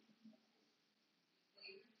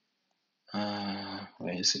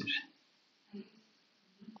 where is it?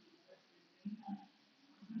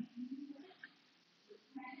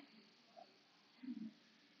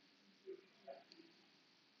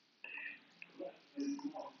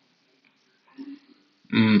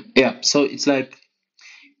 Yeah, so it's like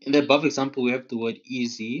in the above example, we have the word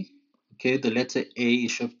easy. Okay, the letter A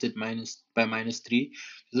is shifted by -3.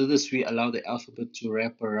 So this we allow the alphabet to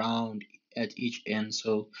wrap around at each end,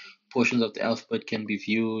 so portions of the alphabet can be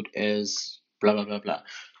viewed as blah blah blah blah.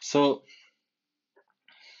 So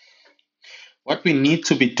what we need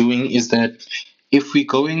to be doing is that if we're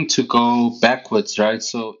going to go backwards, right?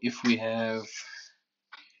 So if we have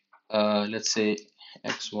let's say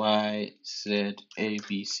X, Y, Z, A,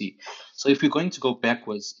 B, C. So if we're going to go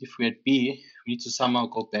backwards, if we're at B, we need to somehow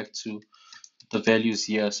go back to the values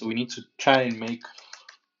here. So we need to try and make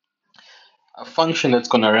a function that's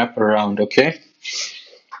going to wrap around, okay?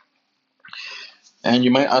 And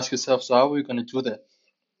you might ask yourself, so how are we going to do that?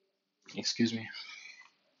 Excuse me.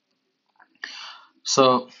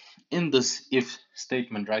 So in this if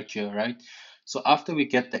statement right here, right? So after we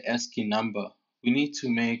get the ASCII number, we need to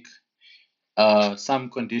make some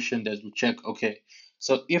condition that will check, okay,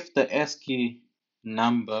 so if the ASCII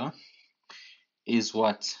number is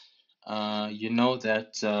what? You know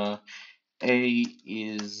that A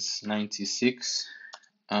is 96,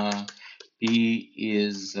 B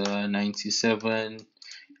is 97,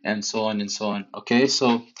 and so on and so on. Okay,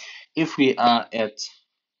 so if we are at,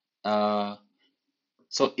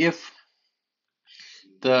 so if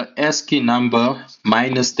the ASCII number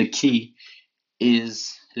minus the key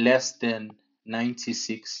is less than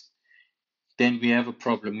 96, then we have a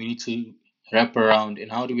problem. We need to wrap around.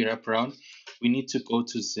 And how do we wrap around? We need to go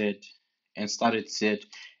to Z and start at Z.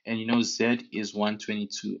 And you know Z is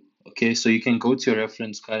 122. Okay, so you can go to your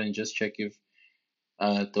reference card and just check if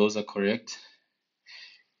those are correct.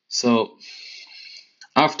 So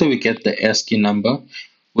after we get the ASCII number,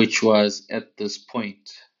 which was at this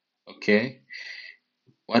point, okay,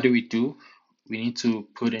 what do? We need to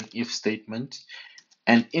put an if statement,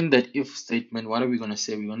 And in that if statement, what are we going to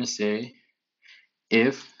say? We're going to say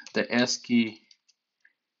if the ASCII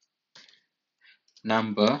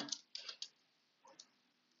number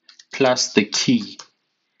plus the key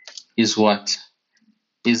is what?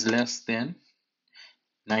 Is less than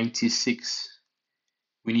 96.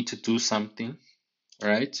 We need to do something,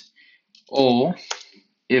 right? Or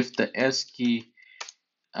if the ASCII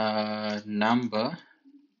number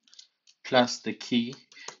plus the key,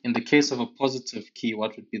 in the case of a positive key,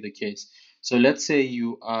 what would be the case? So let's say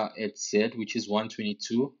you are at Z, which is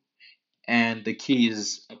 122, and the key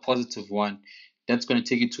is a positive 1. That's going to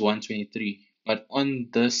take it to 123. But on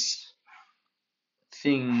this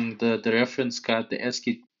thing, the reference card, the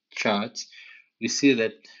ASCII chart, we see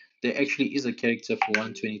that there actually is a character for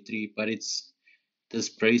 123, but it's this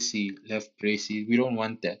bracy, left bracy. We don't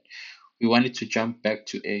want that. We want it to jump back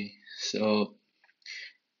to A. So,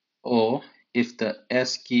 or if the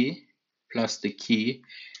ASCII plus the key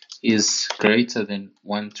is greater than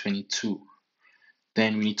 122,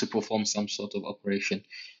 then we need to perform some sort of operation.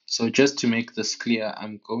 So just to make this clear,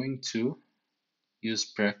 I'm going to use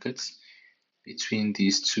brackets between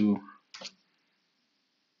these two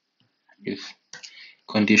if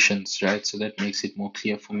conditions, right? So that makes it more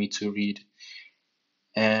clear for me to read.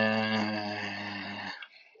 And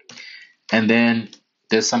then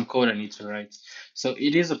there's some code I need to write. So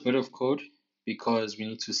it is a bit of code because we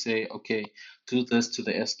need to say, okay, do this to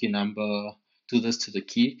the ASCII number, do this to the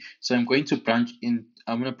key. So I'm going to branch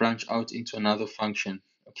out into another function,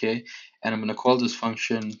 okay? And I'm going to call this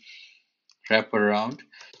function wraparound.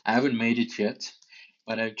 I haven't made it yet,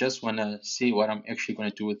 but I just want to see what I'm actually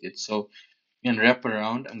going to do with it. So in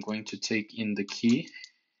wraparound, I'm going to take in the key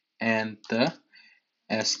and the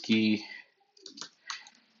ASCII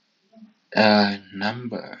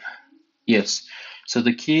number. Yes, so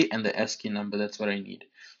the key and the ASCII number, that's what I need.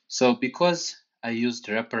 So because I used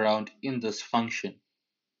wraparound in this function,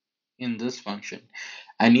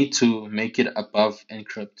 I need to make it above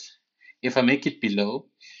encrypt. If I make it below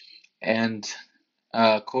and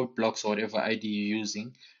code blocks or whatever ID you're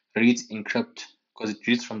using reads encrypt because it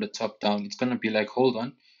reads from the top down, it's going to be like, hold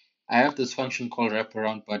on, I have this function called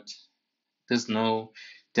wraparound, but there's no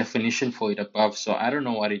definition for it above, so I don't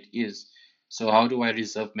know what it is. So how do I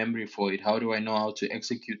reserve memory for it? How do I know how to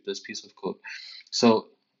execute this piece of code? So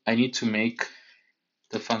I need to make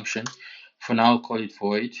the function. For now, I'll call it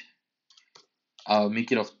void. I'll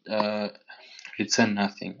make it of return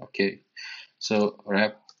nothing. Okay. So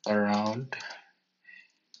wrap around,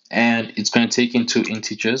 and it's going to take in two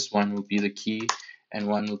integers. One will be the key, and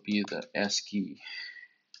one will be the ASCII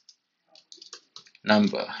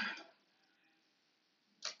number.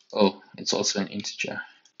 Oh, it's also an integer.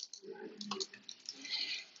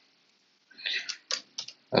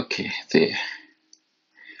 Okay, there.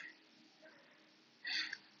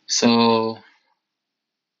 So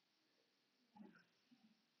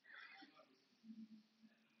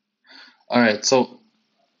all right, so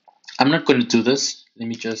I'm not going to do this. Let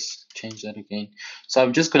me just change that again. So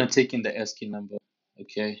I'm just going to take in the ASCII number.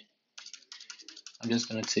 Okay, I'm just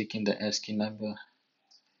going to take in the ASCII number.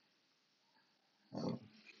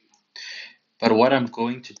 But what I'm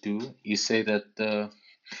going to do is say that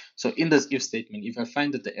so in this if statement, if I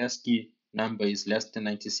find that the ASCII number is less than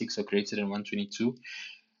 96 or greater than 122,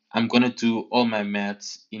 I'm going to do all my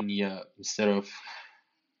maths in here instead of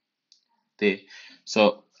there.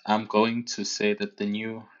 So I'm going to say that the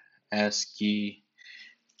new ASCII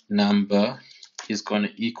number is going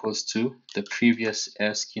to equals to the previous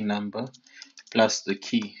ASCII number plus the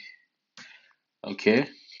key. Okay,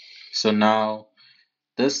 so now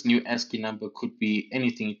this new ASCII number could be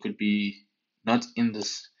anything. It could be not in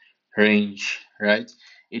this range, right?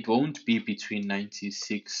 It won't be between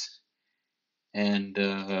 96 and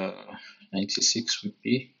 96 would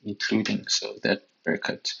be including, so that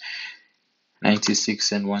bracket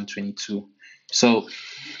 96 and 122. So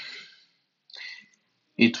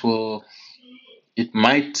it will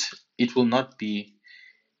not be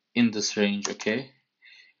in this range, okay?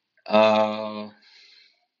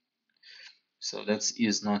 So that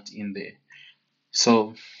is not in there.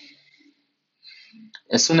 So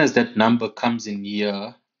as soon as that number comes in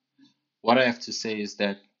here, what I have to say is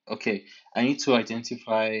that, okay, I need to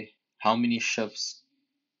identify how many shifts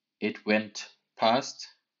it went past.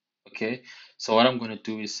 Okay, so what I'm going to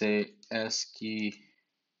do is say ASCII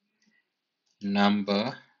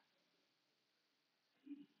number.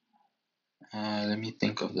 Let me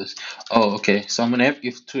think of this. Oh, okay, so I'm going to have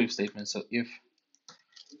two if statements. So if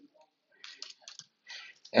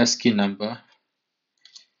ASCII number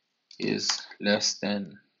is less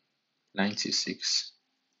than 96,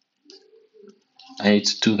 I need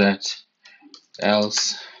to do that.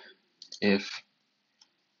 else if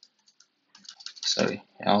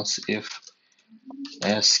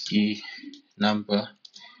ASCII number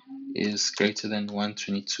is greater than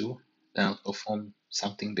 122, then I'll perform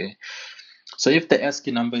something there. So if the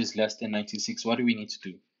ASCII number is less than 96, what do we need to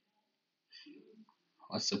do?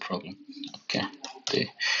 What's the problem? Okay, there.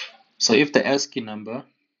 So if the ASCII number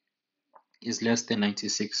is less than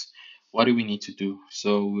 96, what do we need to do?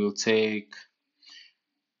 So we'll take,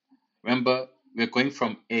 remember, we're going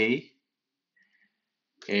from A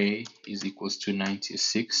is equals to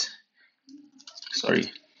 96.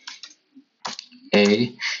 Sorry,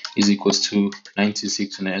 A is equals to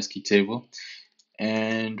 96 in the ASCII table.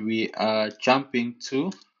 And we are jumping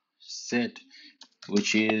to Z,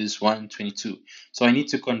 which is 122. So I need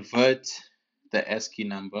to convert the ASCII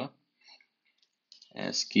number.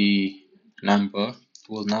 ASCII number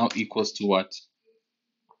will now equals to what?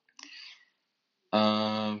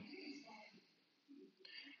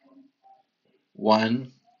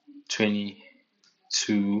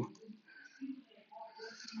 122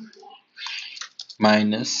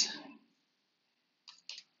 minus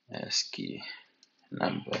ASCII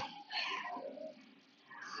number.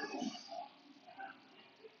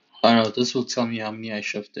 Oh no, this will tell me how many I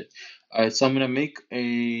shifted. Alright, so I'm gonna make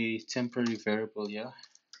a temporary variable here.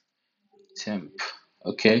 Temp.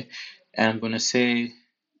 Okay. And I'm gonna say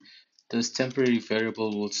this temporary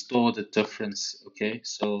variable will store the difference. Okay,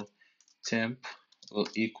 so temp will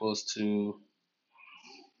equals to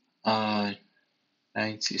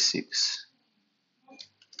 96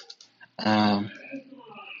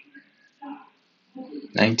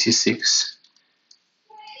 96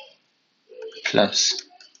 plus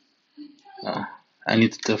I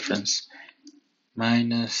need the difference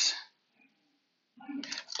minus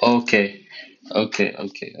okay.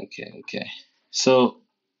 So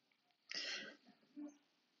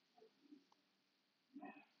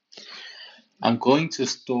I'm going to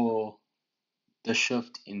store the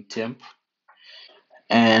shift in temp,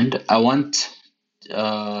 and I want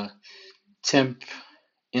temp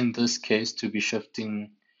in this case to be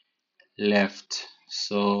shifting left.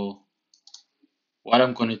 So what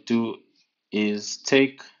I'm going to do is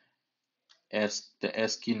take as the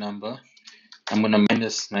ASCII number, I'm going to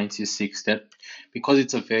minus 96. That because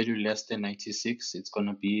it's a value less than 96, it's going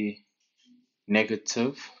to be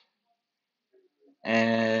negative,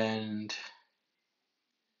 and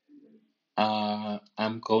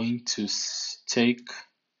I'm going to take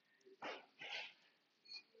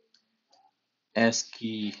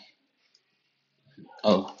ASCII.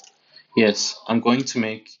 Oh yes, I'm going to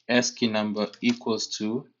make ASCII number equals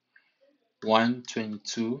to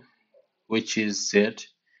 122, which is Z,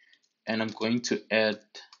 and I'm going to add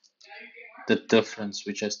the difference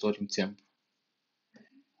which I stored in temp.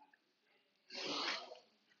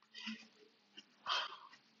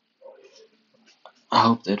 I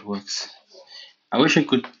hope that works. I wish I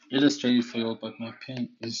could illustrate it for you, but my pen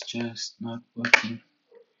is just not working.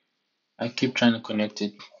 I keep trying to connect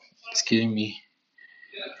it. It's giving me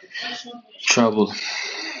trouble.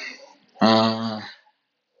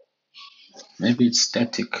 Maybe it's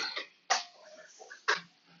static.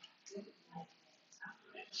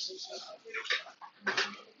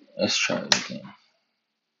 Let's try it again.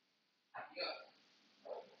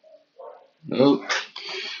 Oh,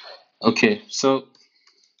 okay. So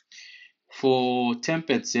for temp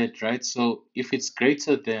at Z, right? So if it's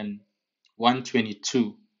greater than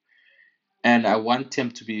 122, and I want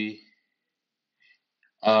temp to be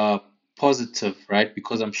positive, right?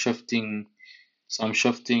 Because I'm shifting, so I'm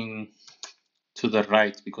shifting to the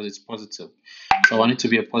right because it's positive. So I want it to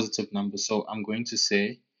be a positive number. So I'm going to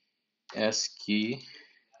say ASCII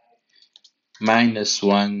minus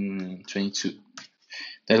 122.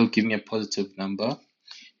 That'll give me a positive number.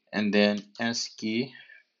 And then ASCII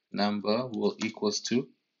number will equals to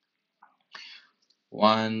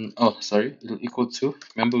it'll equal to,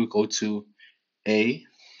 remember we go to A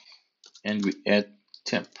and we add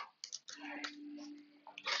temp.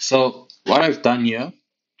 So what I've done here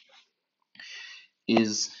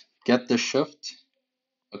is get the shift,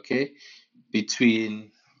 okay,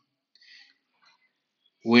 between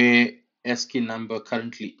where ASCII number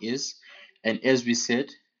currently is, and as we said,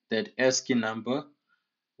 that ASCII number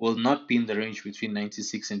will not be in the range between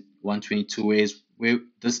 96 and 122, where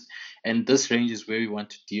this range is where we want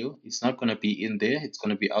to deal. It's not going to be in there, it's going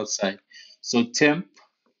to be outside. So temp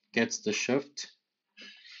gets the shift.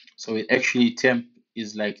 So it actually, temp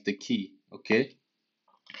is like the key, okay?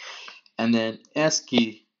 And then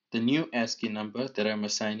ASCII, the new ASCII number that I'm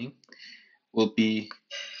assigning will be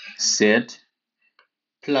Z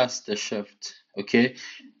plus the shift, okay?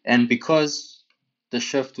 And because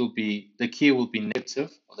the key will be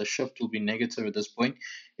negative, or the shift will be negative at this point.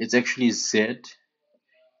 It's actually Z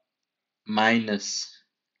minus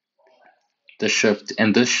the shift,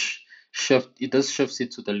 and this shift, it does shifts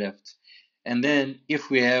it to the left. And then if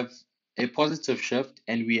we have a positive shift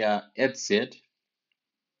and we are at Z,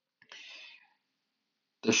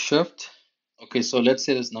 the shift, okay, so let's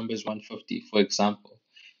say this number is 150, for example.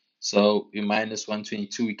 So we minus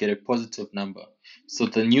 122, we get a positive number. So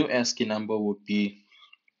the new ASCII number would be,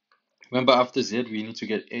 remember after Z, we need to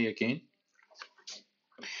get A again.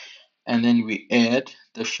 And then we add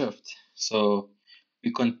the shift. So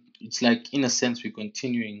it's like, in a sense, we're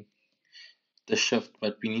continuing the shift,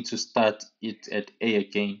 but we need to start it at A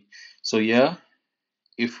again. So here,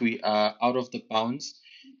 if we are out of the bounds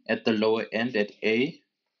at the lower end at A,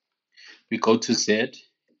 we go to Z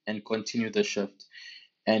and continue the shift.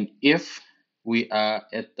 And if we are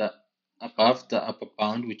at the above the upper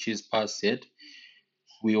bound, which is past Z,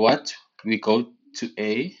 we what? We go to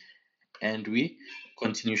A and we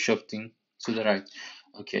continue shifting to the right.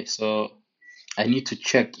 Okay, so I need to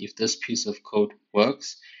check if this piece of code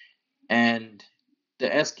works, and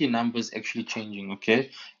the ASCII number is actually changing,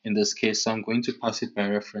 okay, in this case, so I'm going to pass it by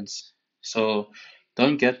reference. So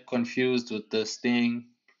don't get confused with this thing.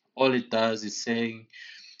 All it does is saying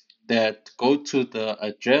that go to the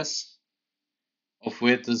address of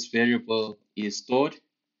where this variable is stored,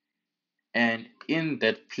 and in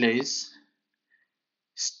that place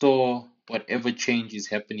store whatever change is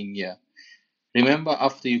happening here. Remember,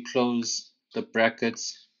 after you close the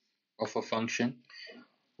brackets of a function,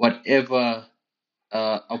 whatever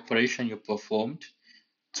operation you performed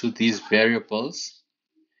to these variables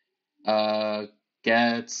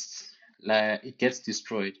gets it gets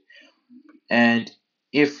destroyed. And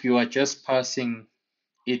if you are just passing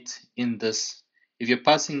it in this, if you're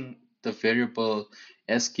passing the variable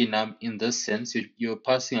ASCII num in this sense, you're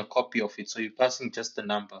passing a copy of it, so you're passing just the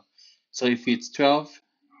number. So if it's 12,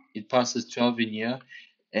 it passes 12 in here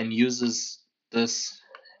and uses this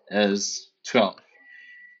as 12.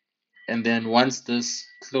 And then once this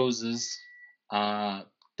closes, that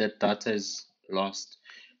data is lost.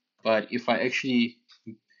 But if I actually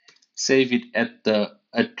save it at the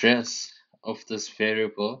address of this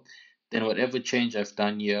variable, then whatever change I've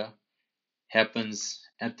done here happens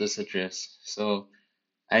at this address. So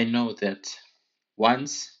I know that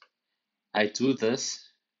once I do this,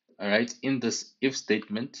 all right, in this if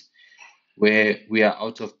statement where we are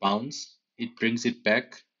out of bounds, it brings it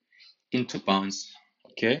back into bounds,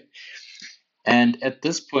 okay? And at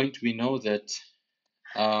this point, we know that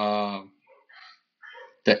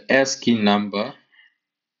the ASCII number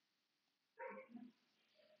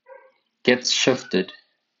gets shifted.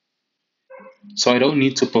 So I don't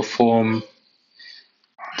need to perform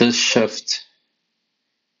this shift.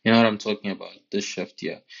 You know what I'm talking about? This shift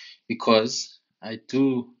here. Because I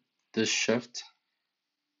do this shift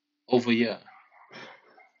over here.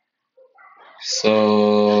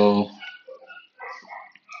 So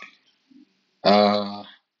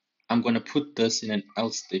I'm going to put this in an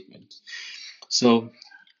else statement. So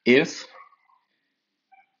if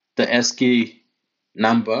the ASCII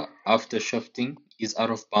number after shifting is out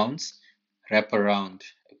of bounds, wrap around,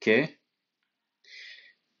 okay?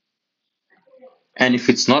 And if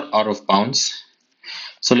it's not out of bounds,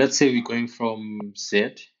 so let's say we're going from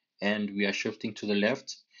Z and we are shifting to the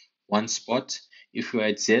left one spot. If we're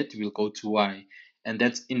at Z, we'll go to Y, and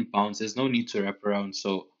that's in bounds. There's no need to wrap around.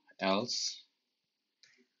 So else,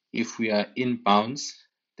 if we are in bounds,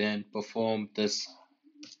 then perform this.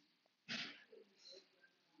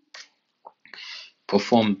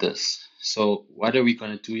 So what are we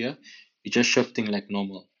going to do here? We're just shifting like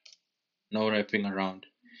normal, no wrapping around,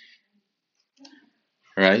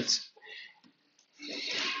 right?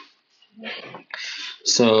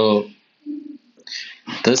 So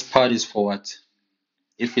this part is for what?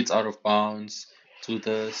 If it's out of bounds, do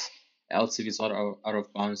this. Else, if it's not out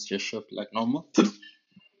of bounds, just shift like normal.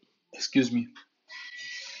 Excuse me.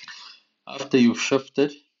 After you've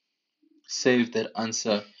shifted, save that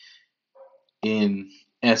answer in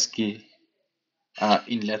ASCII,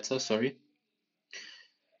 in letter, sorry.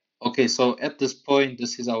 Okay, so at this point,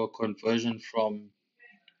 this is our conversion from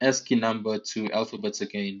ASCII number to alphabets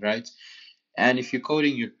again, right? And if you're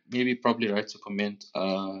coding, you maybe probably write a comment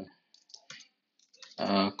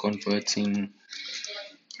converting.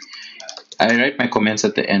 I write my comments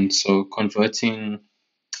at the end, so converting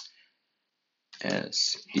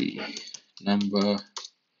ASCII number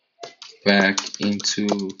back into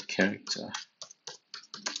character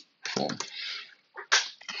form.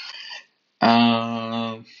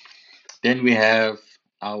 Then we have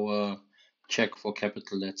our check for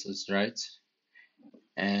capital letters, right?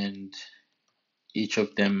 and each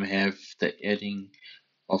of them have the adding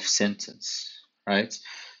of sentence, right?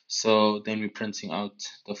 So then we're printing out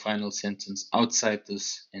the final sentence outside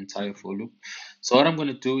this entire for loop. So what I'm going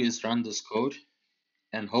to do is run this code,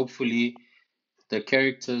 and hopefully the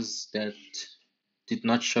characters that did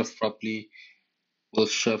not shift properly will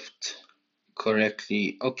shift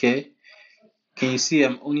correctly. Okay, can you see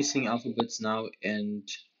I'm only seeing alphabets now and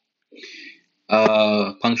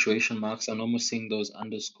punctuation marks. I'm almost seeing those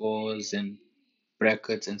underscores and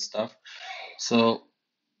brackets and stuff. So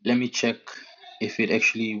let me check if it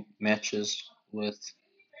actually matches with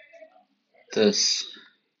this.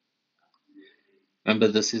 Remember,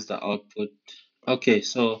 this is the output. Okay,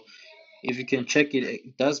 so if you can check it,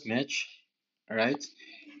 it does match. All right.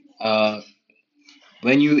 Uh,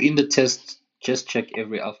 when you in the test, just check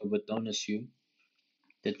every alphabet. Don't assume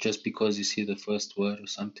that just because you see the first word or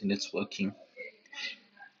something that's working.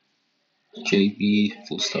 JB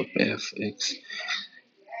full stop F X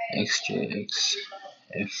X J X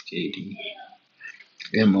F K D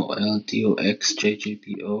M O L D O X J J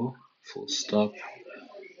B O full stop.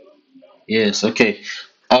 Yes. Okay.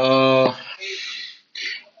 Uh,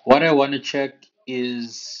 what I want to check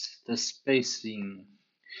is the spacing.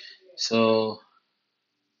 So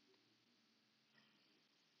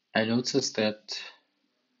I noticed that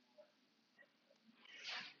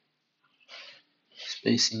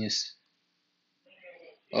spacing is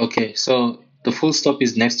okay. So the full stop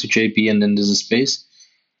is next to JB and then there's a space,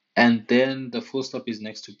 and then the full stop is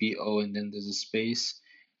next to BO and then there's a space,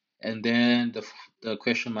 and then the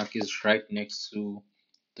question mark is right next to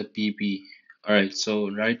the BB. All right. So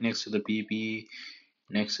right next to the BB,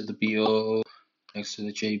 next to the BO, next to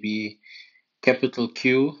the JB, capital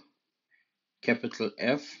Q, capital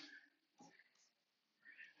F,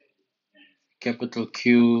 capital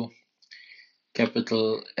Q,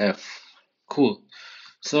 capital F. Cool.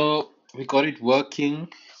 So we got it working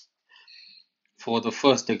for the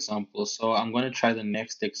first example. So I'm going to try the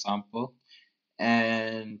next example.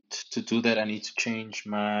 And to do that, I need to change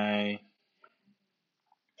my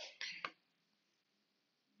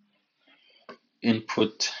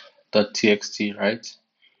input.txt, right?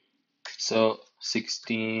 So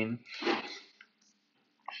 16,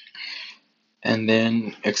 and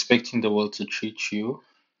then expecting the world to treat you.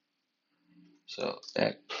 So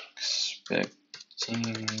expecting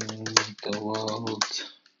the world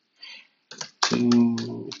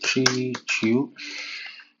to treat you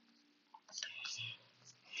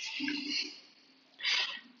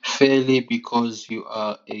fairly because you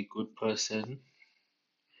are a good person.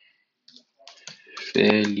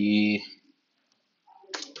 Fairly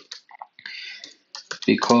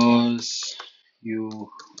because you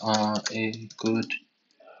are a good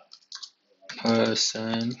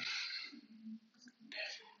person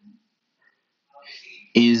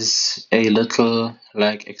is a little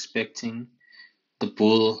like expecting the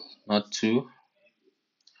bull not to,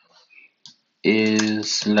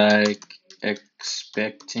 is like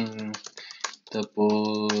expecting the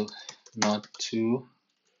bull not to.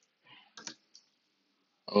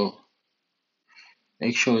 Oh,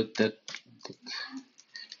 make sure that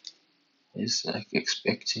is like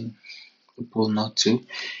expecting the bull not to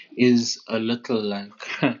is a little like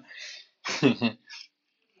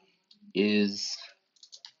is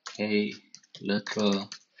a little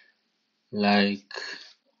like,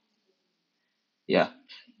 yeah,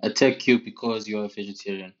 attack you because you're a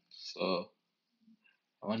vegetarian. So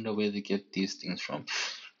I wonder where they get these things from.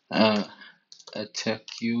 Uh,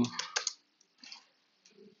 attack you.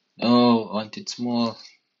 No, I want it small.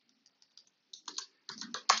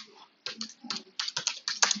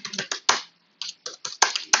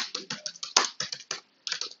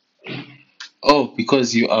 Oh,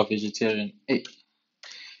 because you are vegetarian. Hey,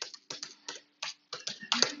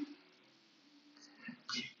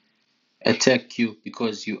 attack you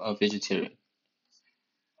because you are vegetarian.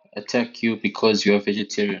 Attack you because you are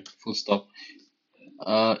vegetarian. Full stop.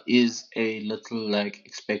 Is a little like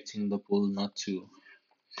expecting the bull not to.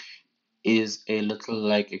 Is a little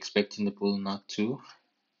like expecting the bull not to.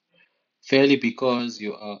 Fairly because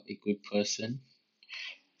you are a good person.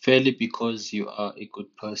 Fairly because you are a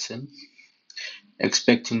good person.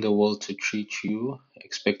 Expecting the world to treat you.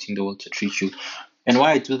 Expecting the world to treat you. And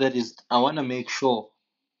why I do that is I want to make sure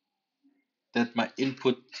that my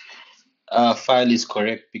input file is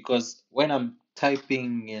correct, because when I'm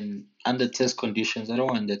typing in under test conditions, I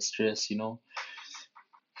don't want that stress. I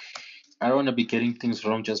don't want to be getting things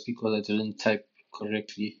wrong just because I didn't type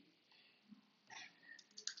correctly.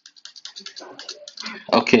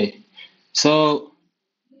 Okay, so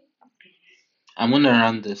I'm gonna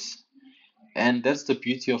run this. And that's the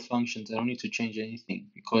beauty of functions. I don't need to change anything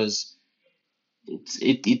because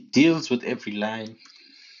it deals with every line,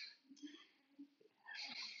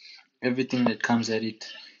 everything that comes at it.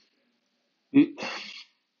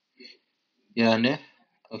 Yeah, ne?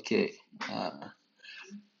 Okay.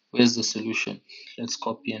 Where's the solution? Let's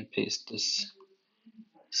copy and paste this.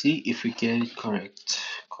 See if we get it correct.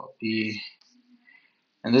 Copy.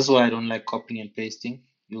 And this is why I don't like copying and pasting.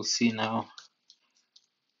 You'll see now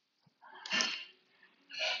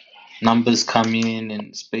numbers come in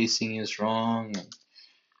and spacing is wrong.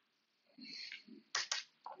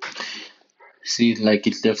 See, like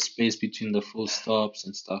it left space between the full stops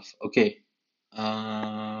and stuff. Okay.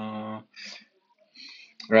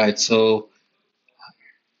 Right. So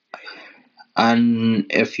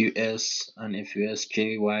unfus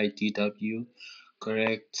JYDW,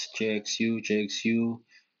 correct. JXU,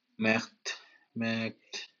 Mert, Mert,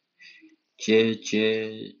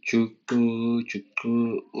 JJ, Juku,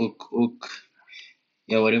 Uk.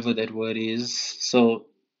 Yeah, whatever that word is. So,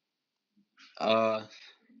 uh,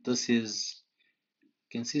 this is,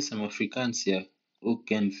 you can see some Afrikaans here.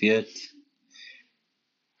 Uk and Viet,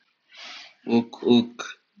 Uk, Uk,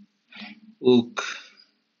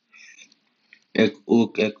 Ek,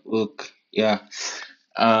 yeah.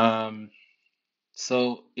 Um,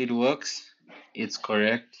 so it works, it's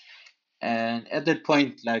correct. And at that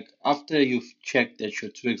point, like after you've checked that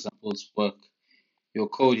your two examples work, your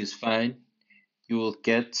code is fine, you will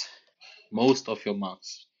get most of your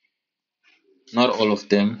marks. Not all of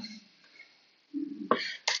them.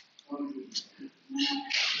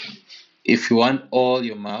 If you want all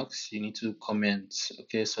your marks, you need to comment.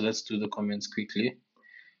 Okay, so let's do the comments quickly.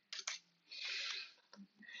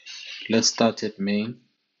 Let's start at main,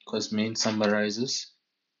 because main summarizes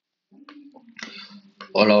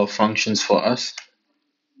all our functions for us.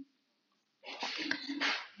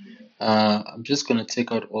 I'm just going to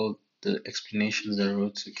take out all the explanations I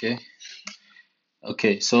wrote, okay?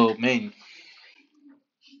 Okay, so main.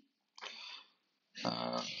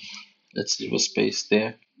 Uh, let's leave a space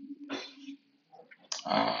there.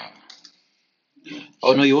 Uh,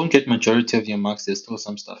 oh no, you won't get majority of your marks. There's still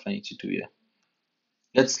some stuff I need to do here.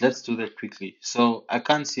 Let's do that quickly. So I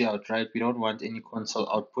can't see out, right? We don't want any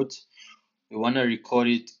console output. We want to record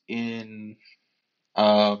it in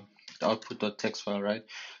the output.txt file, right?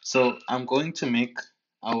 So I'm going to make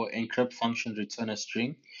our encrypt function return a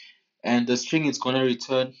string, and the string it's going to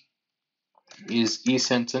return is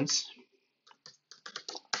e-sentence,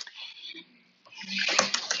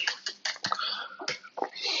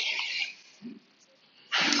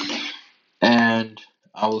 and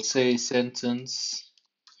I will say sentence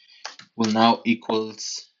will now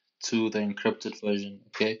equals to the encrypted version.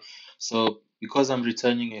 Okay, so because I'm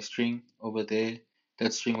returning a string over there,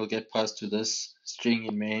 that string will get passed to this string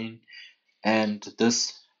in main, and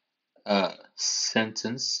this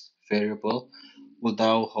sentence variable will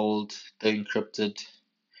now hold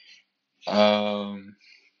um,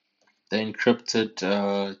 the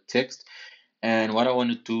encrypted text. And what I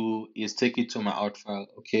want to do is take it to my out file.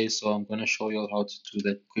 Okay, so I'm going to show you how to do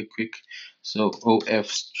that quick. So of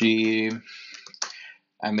stream,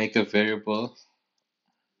 I make a variable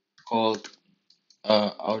called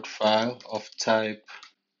out file of type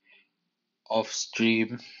of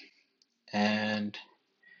stream and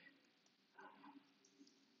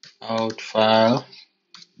out file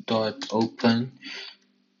dot open,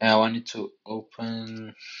 and I want it to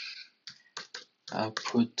open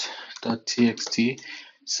output.txt.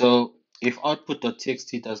 So if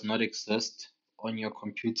output.txt does not exist on your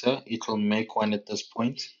computer, it will make one at this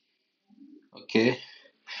point. Okay.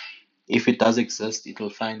 If it does exist, it will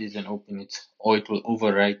find it and open it, or it will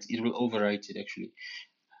overwrite. It will overwrite it actually.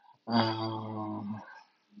 And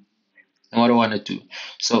what do I want to do?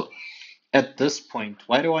 So at this point,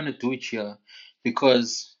 why do I want to do it here?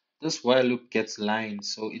 Because this while loop gets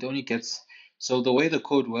lines, so it only gets. So the way the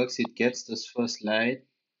code works, it gets this first line,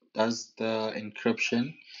 does the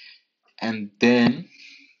encryption, and then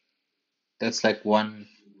that's like one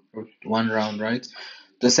round, right?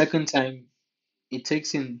 The second time it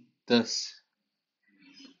takes in this,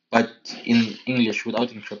 but in English without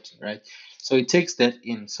encrypting, right? So it takes that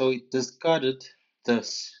in. So it discarded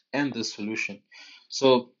this and the solution.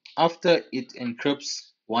 So after it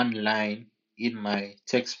encrypts one line in my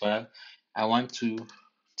text file, I want to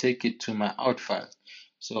take it to my out file.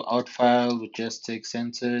 So out file would just take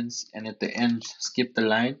sentence and at the end skip the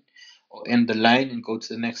line or end the line and go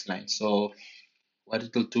to the next line. So what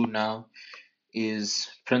it will do now is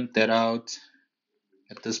print that out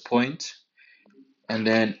at this point, and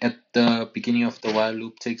then at the beginning of the while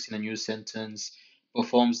loop takes in a new sentence,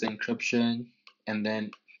 performs the encryption, and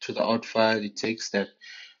then to the out file, it takes that.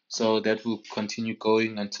 So that will continue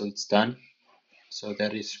going until it's done. So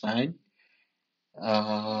that is fine.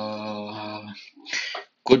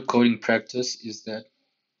 Good coding practice is that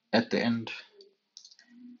at the end,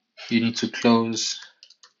 you need to close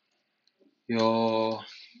your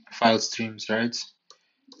file streams, right?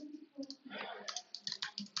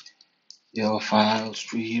 Your file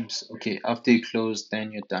streams. Okay, after you close,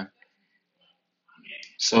 then you're done.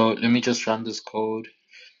 So let me just run this code.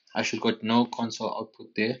 I should got no console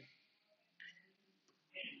output there.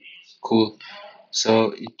 Cool.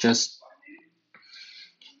 So it just,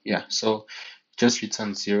 yeah, so just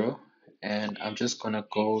return 0. And I'm just gonna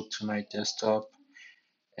go to my desktop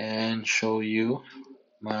and show you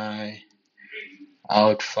my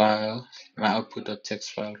out file, my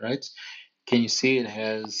output.txt file, right? Can you see it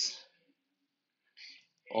has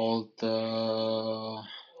all the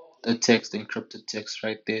text, the encrypted text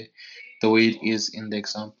right there, the way it is in the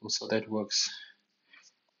example? So that works.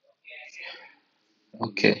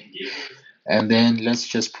 Okay, and then let's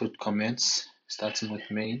just put comments starting with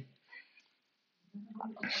main.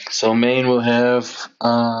 So main will have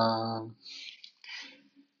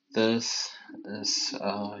this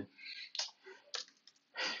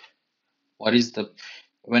what is the,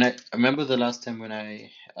 when I remember the last time when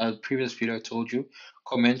I previous video I told you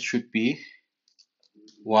comments should be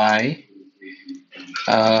why,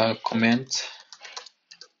 comment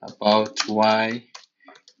about why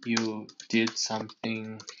you did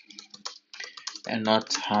something and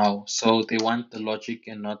not how. So they want the logic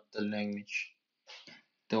and not the language.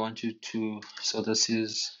 They want you to, so this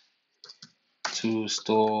is to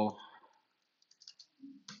store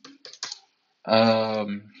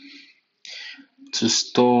to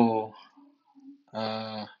store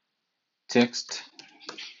text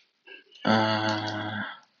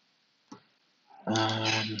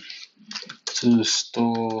to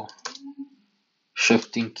store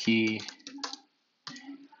shifting key,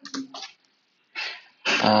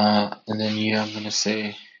 and then here I'm gonna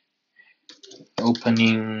say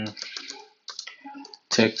opening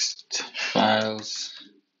text files.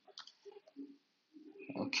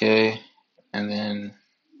 Okay, and then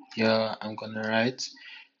here I'm gonna write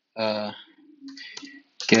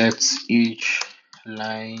get each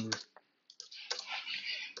line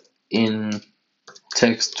in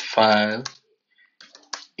text file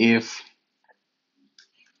if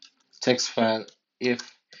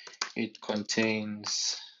it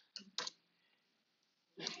contains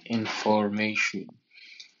information.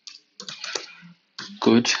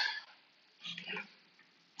 Good.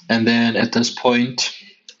 And then at this point,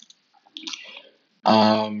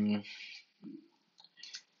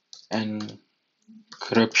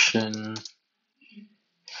 encryption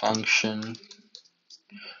function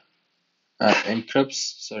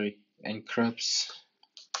encrypts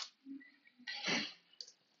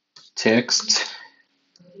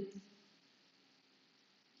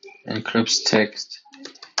text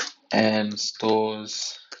and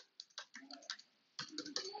stores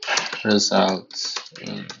results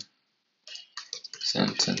in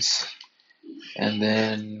sentence, and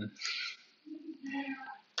then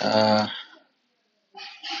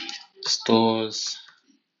stores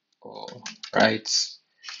or writes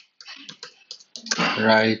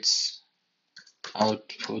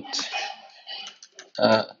output,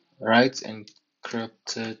 writes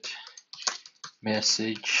encrypted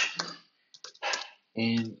message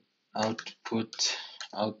in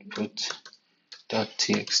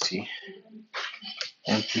output.txt,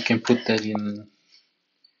 and you can put that in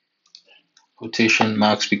quotation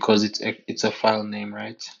marks because it's a file name,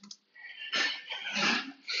 right?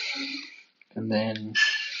 And then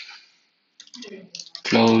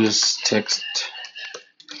close text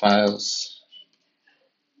files.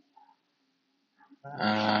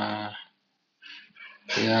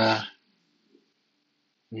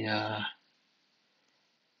 Yeah.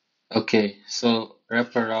 Okay, so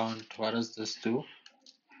wraparound, what does this do?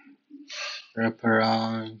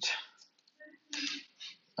 Wraparound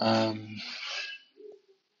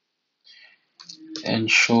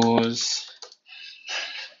ensures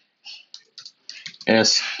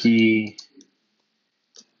ASCII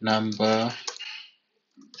number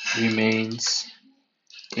remains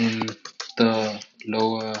in the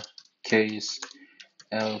lower case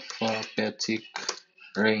alphabetic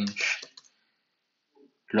range.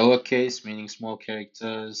 Lowercase meaning small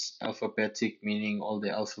characters, alphabetic meaning all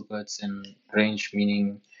the alphabets, and range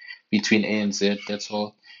meaning between A and Z, that's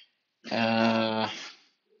all. And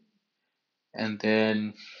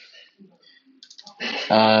then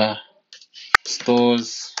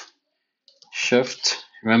stores shift.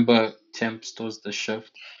 Remember temp stores the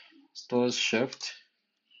shift. Stores shift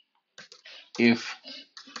if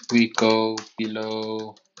we go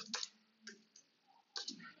below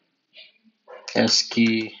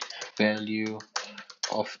ASCII value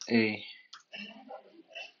of A,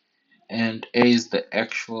 and A is the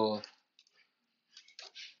actual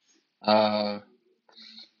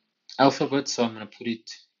alphabet, so I'm going to put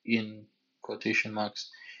it in quotation marks,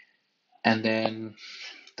 and then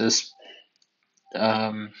this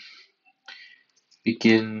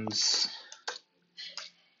begins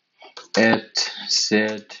at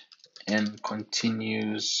Z and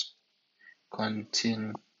continues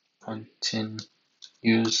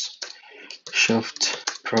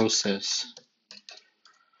shift process,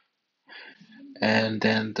 and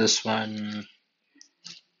then this one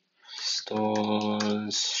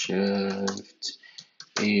stores shift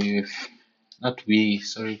if not we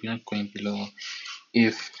sorry we're not going below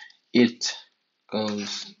if it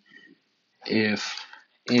goes if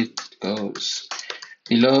it goes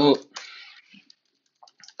below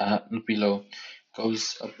not below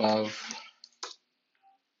goes above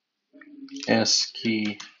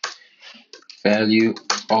ASCII value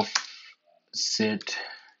of Z,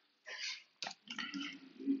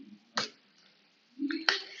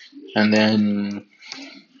 and then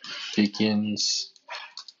begins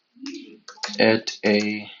at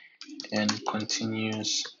A and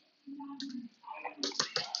continues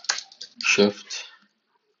shift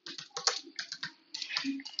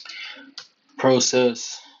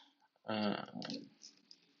process.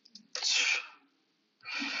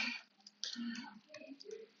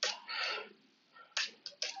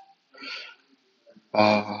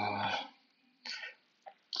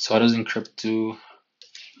 So what does encrypt do?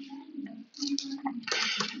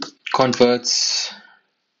 Converts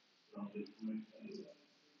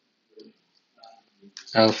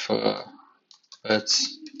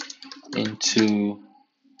alphabets into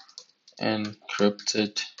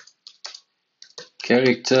encrypted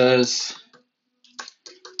characters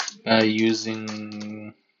by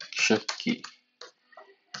using shift key.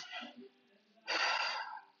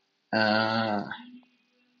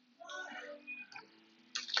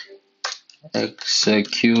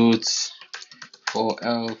 Executes for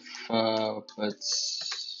alphabets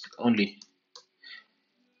only.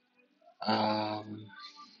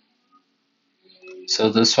 So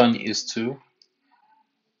this one is to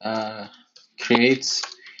creates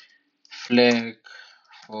flag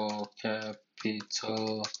for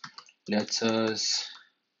capital letters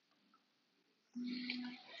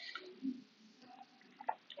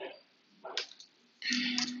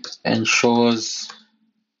ensures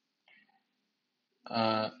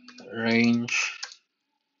range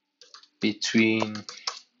between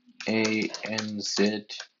A and Z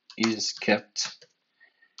is kept.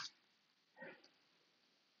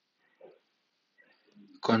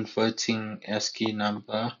 Converting ASCII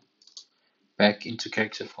number back into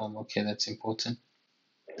character form. Okay, that's important.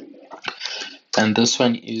 And this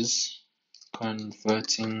one is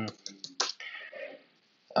converting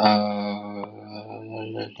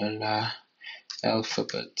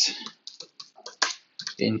alphabet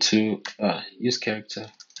into use character,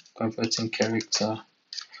 converting character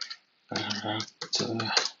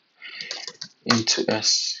into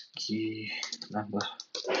ASCII number.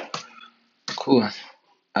 Cool.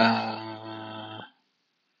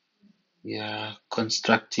 Yeah,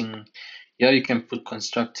 constructing. Yeah, you can put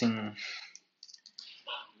constructing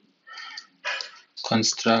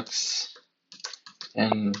constructs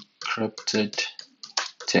encrypted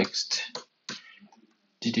text.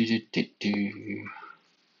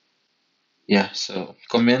 Yeah, so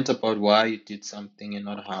comment about why you did something and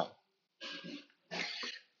not how.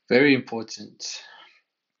 Very important.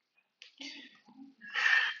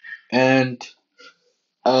 And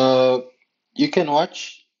you can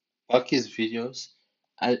watch Bucky's videos.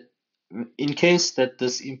 In case that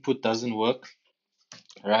this input doesn't work,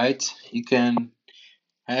 right? You can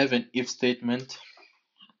have an if statement.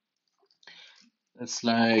 It's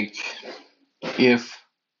like if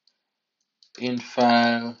in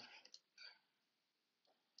file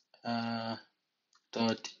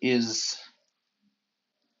dot is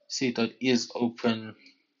open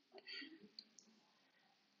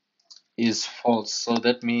is false. So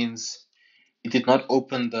that means it did not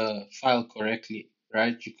open the file correctly,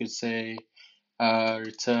 right? You could say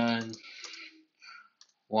return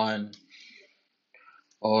 1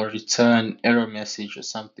 or return error message or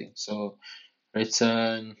something. So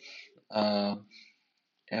return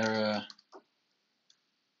error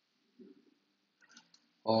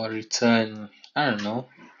or return, I don't know,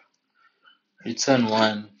 return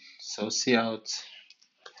 1. So see out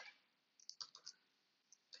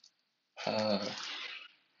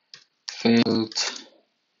failed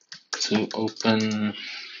to open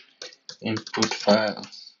input file.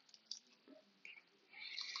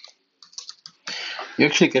 You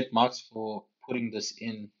actually get marks for putting this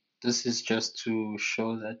in. This is just to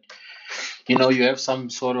show that you have some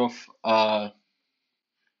sort of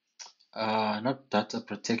not data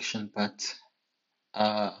protection, but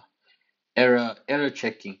uh error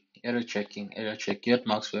check. You get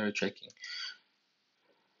marks for error checking.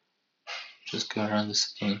 Just go around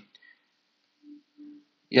this again.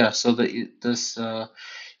 Yeah, so this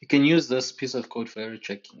you can use this piece of code for error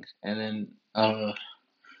checking, and then I'll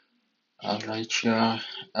write here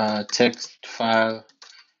text file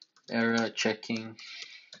error checking.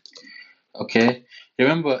 Okay,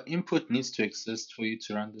 remember input needs to exist for you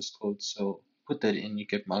to run this code, so put that in, you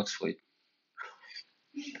get marks for it.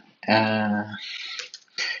 Uh,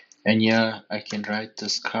 and yeah, I can write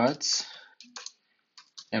this cards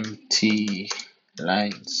empty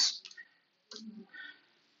lines,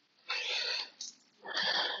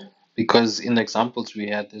 because in the examples we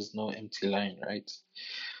had there's no empty line, right?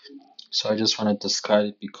 So I just want to discard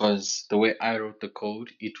it because the way I wrote the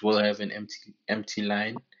code, it will have an empty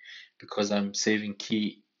line because I'm saving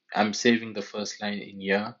the first line in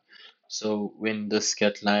here. So when this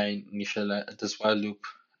get line this while loop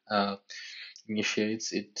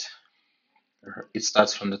initiates, it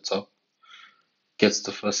starts from the top, gets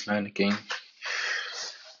the first line again.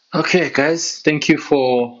 Okay, guys, thank you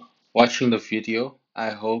for watching the video. I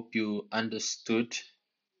hope you understood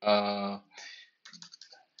uh,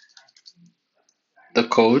 the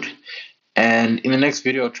code. And in the next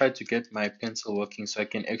video, I'll try to get my pencil working so I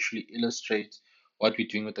can actually illustrate what we're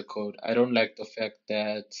doing with the code. I don't like the fact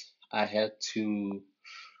that I had to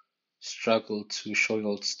struggle to show you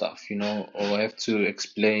all stuff, or I have to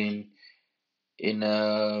explain in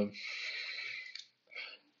a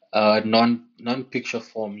non picture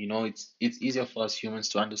form. It's easier for us humans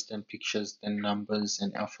to understand pictures than numbers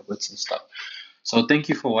and alphabets and stuff. So thank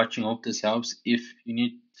you for watching. I hope this helps. If you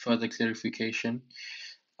need further clarification,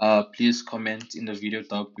 please comment in the video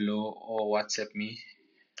down below or WhatsApp me.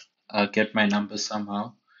 Get my number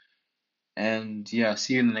somehow. And yeah,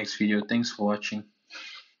 see you in the next video. Thanks for watching.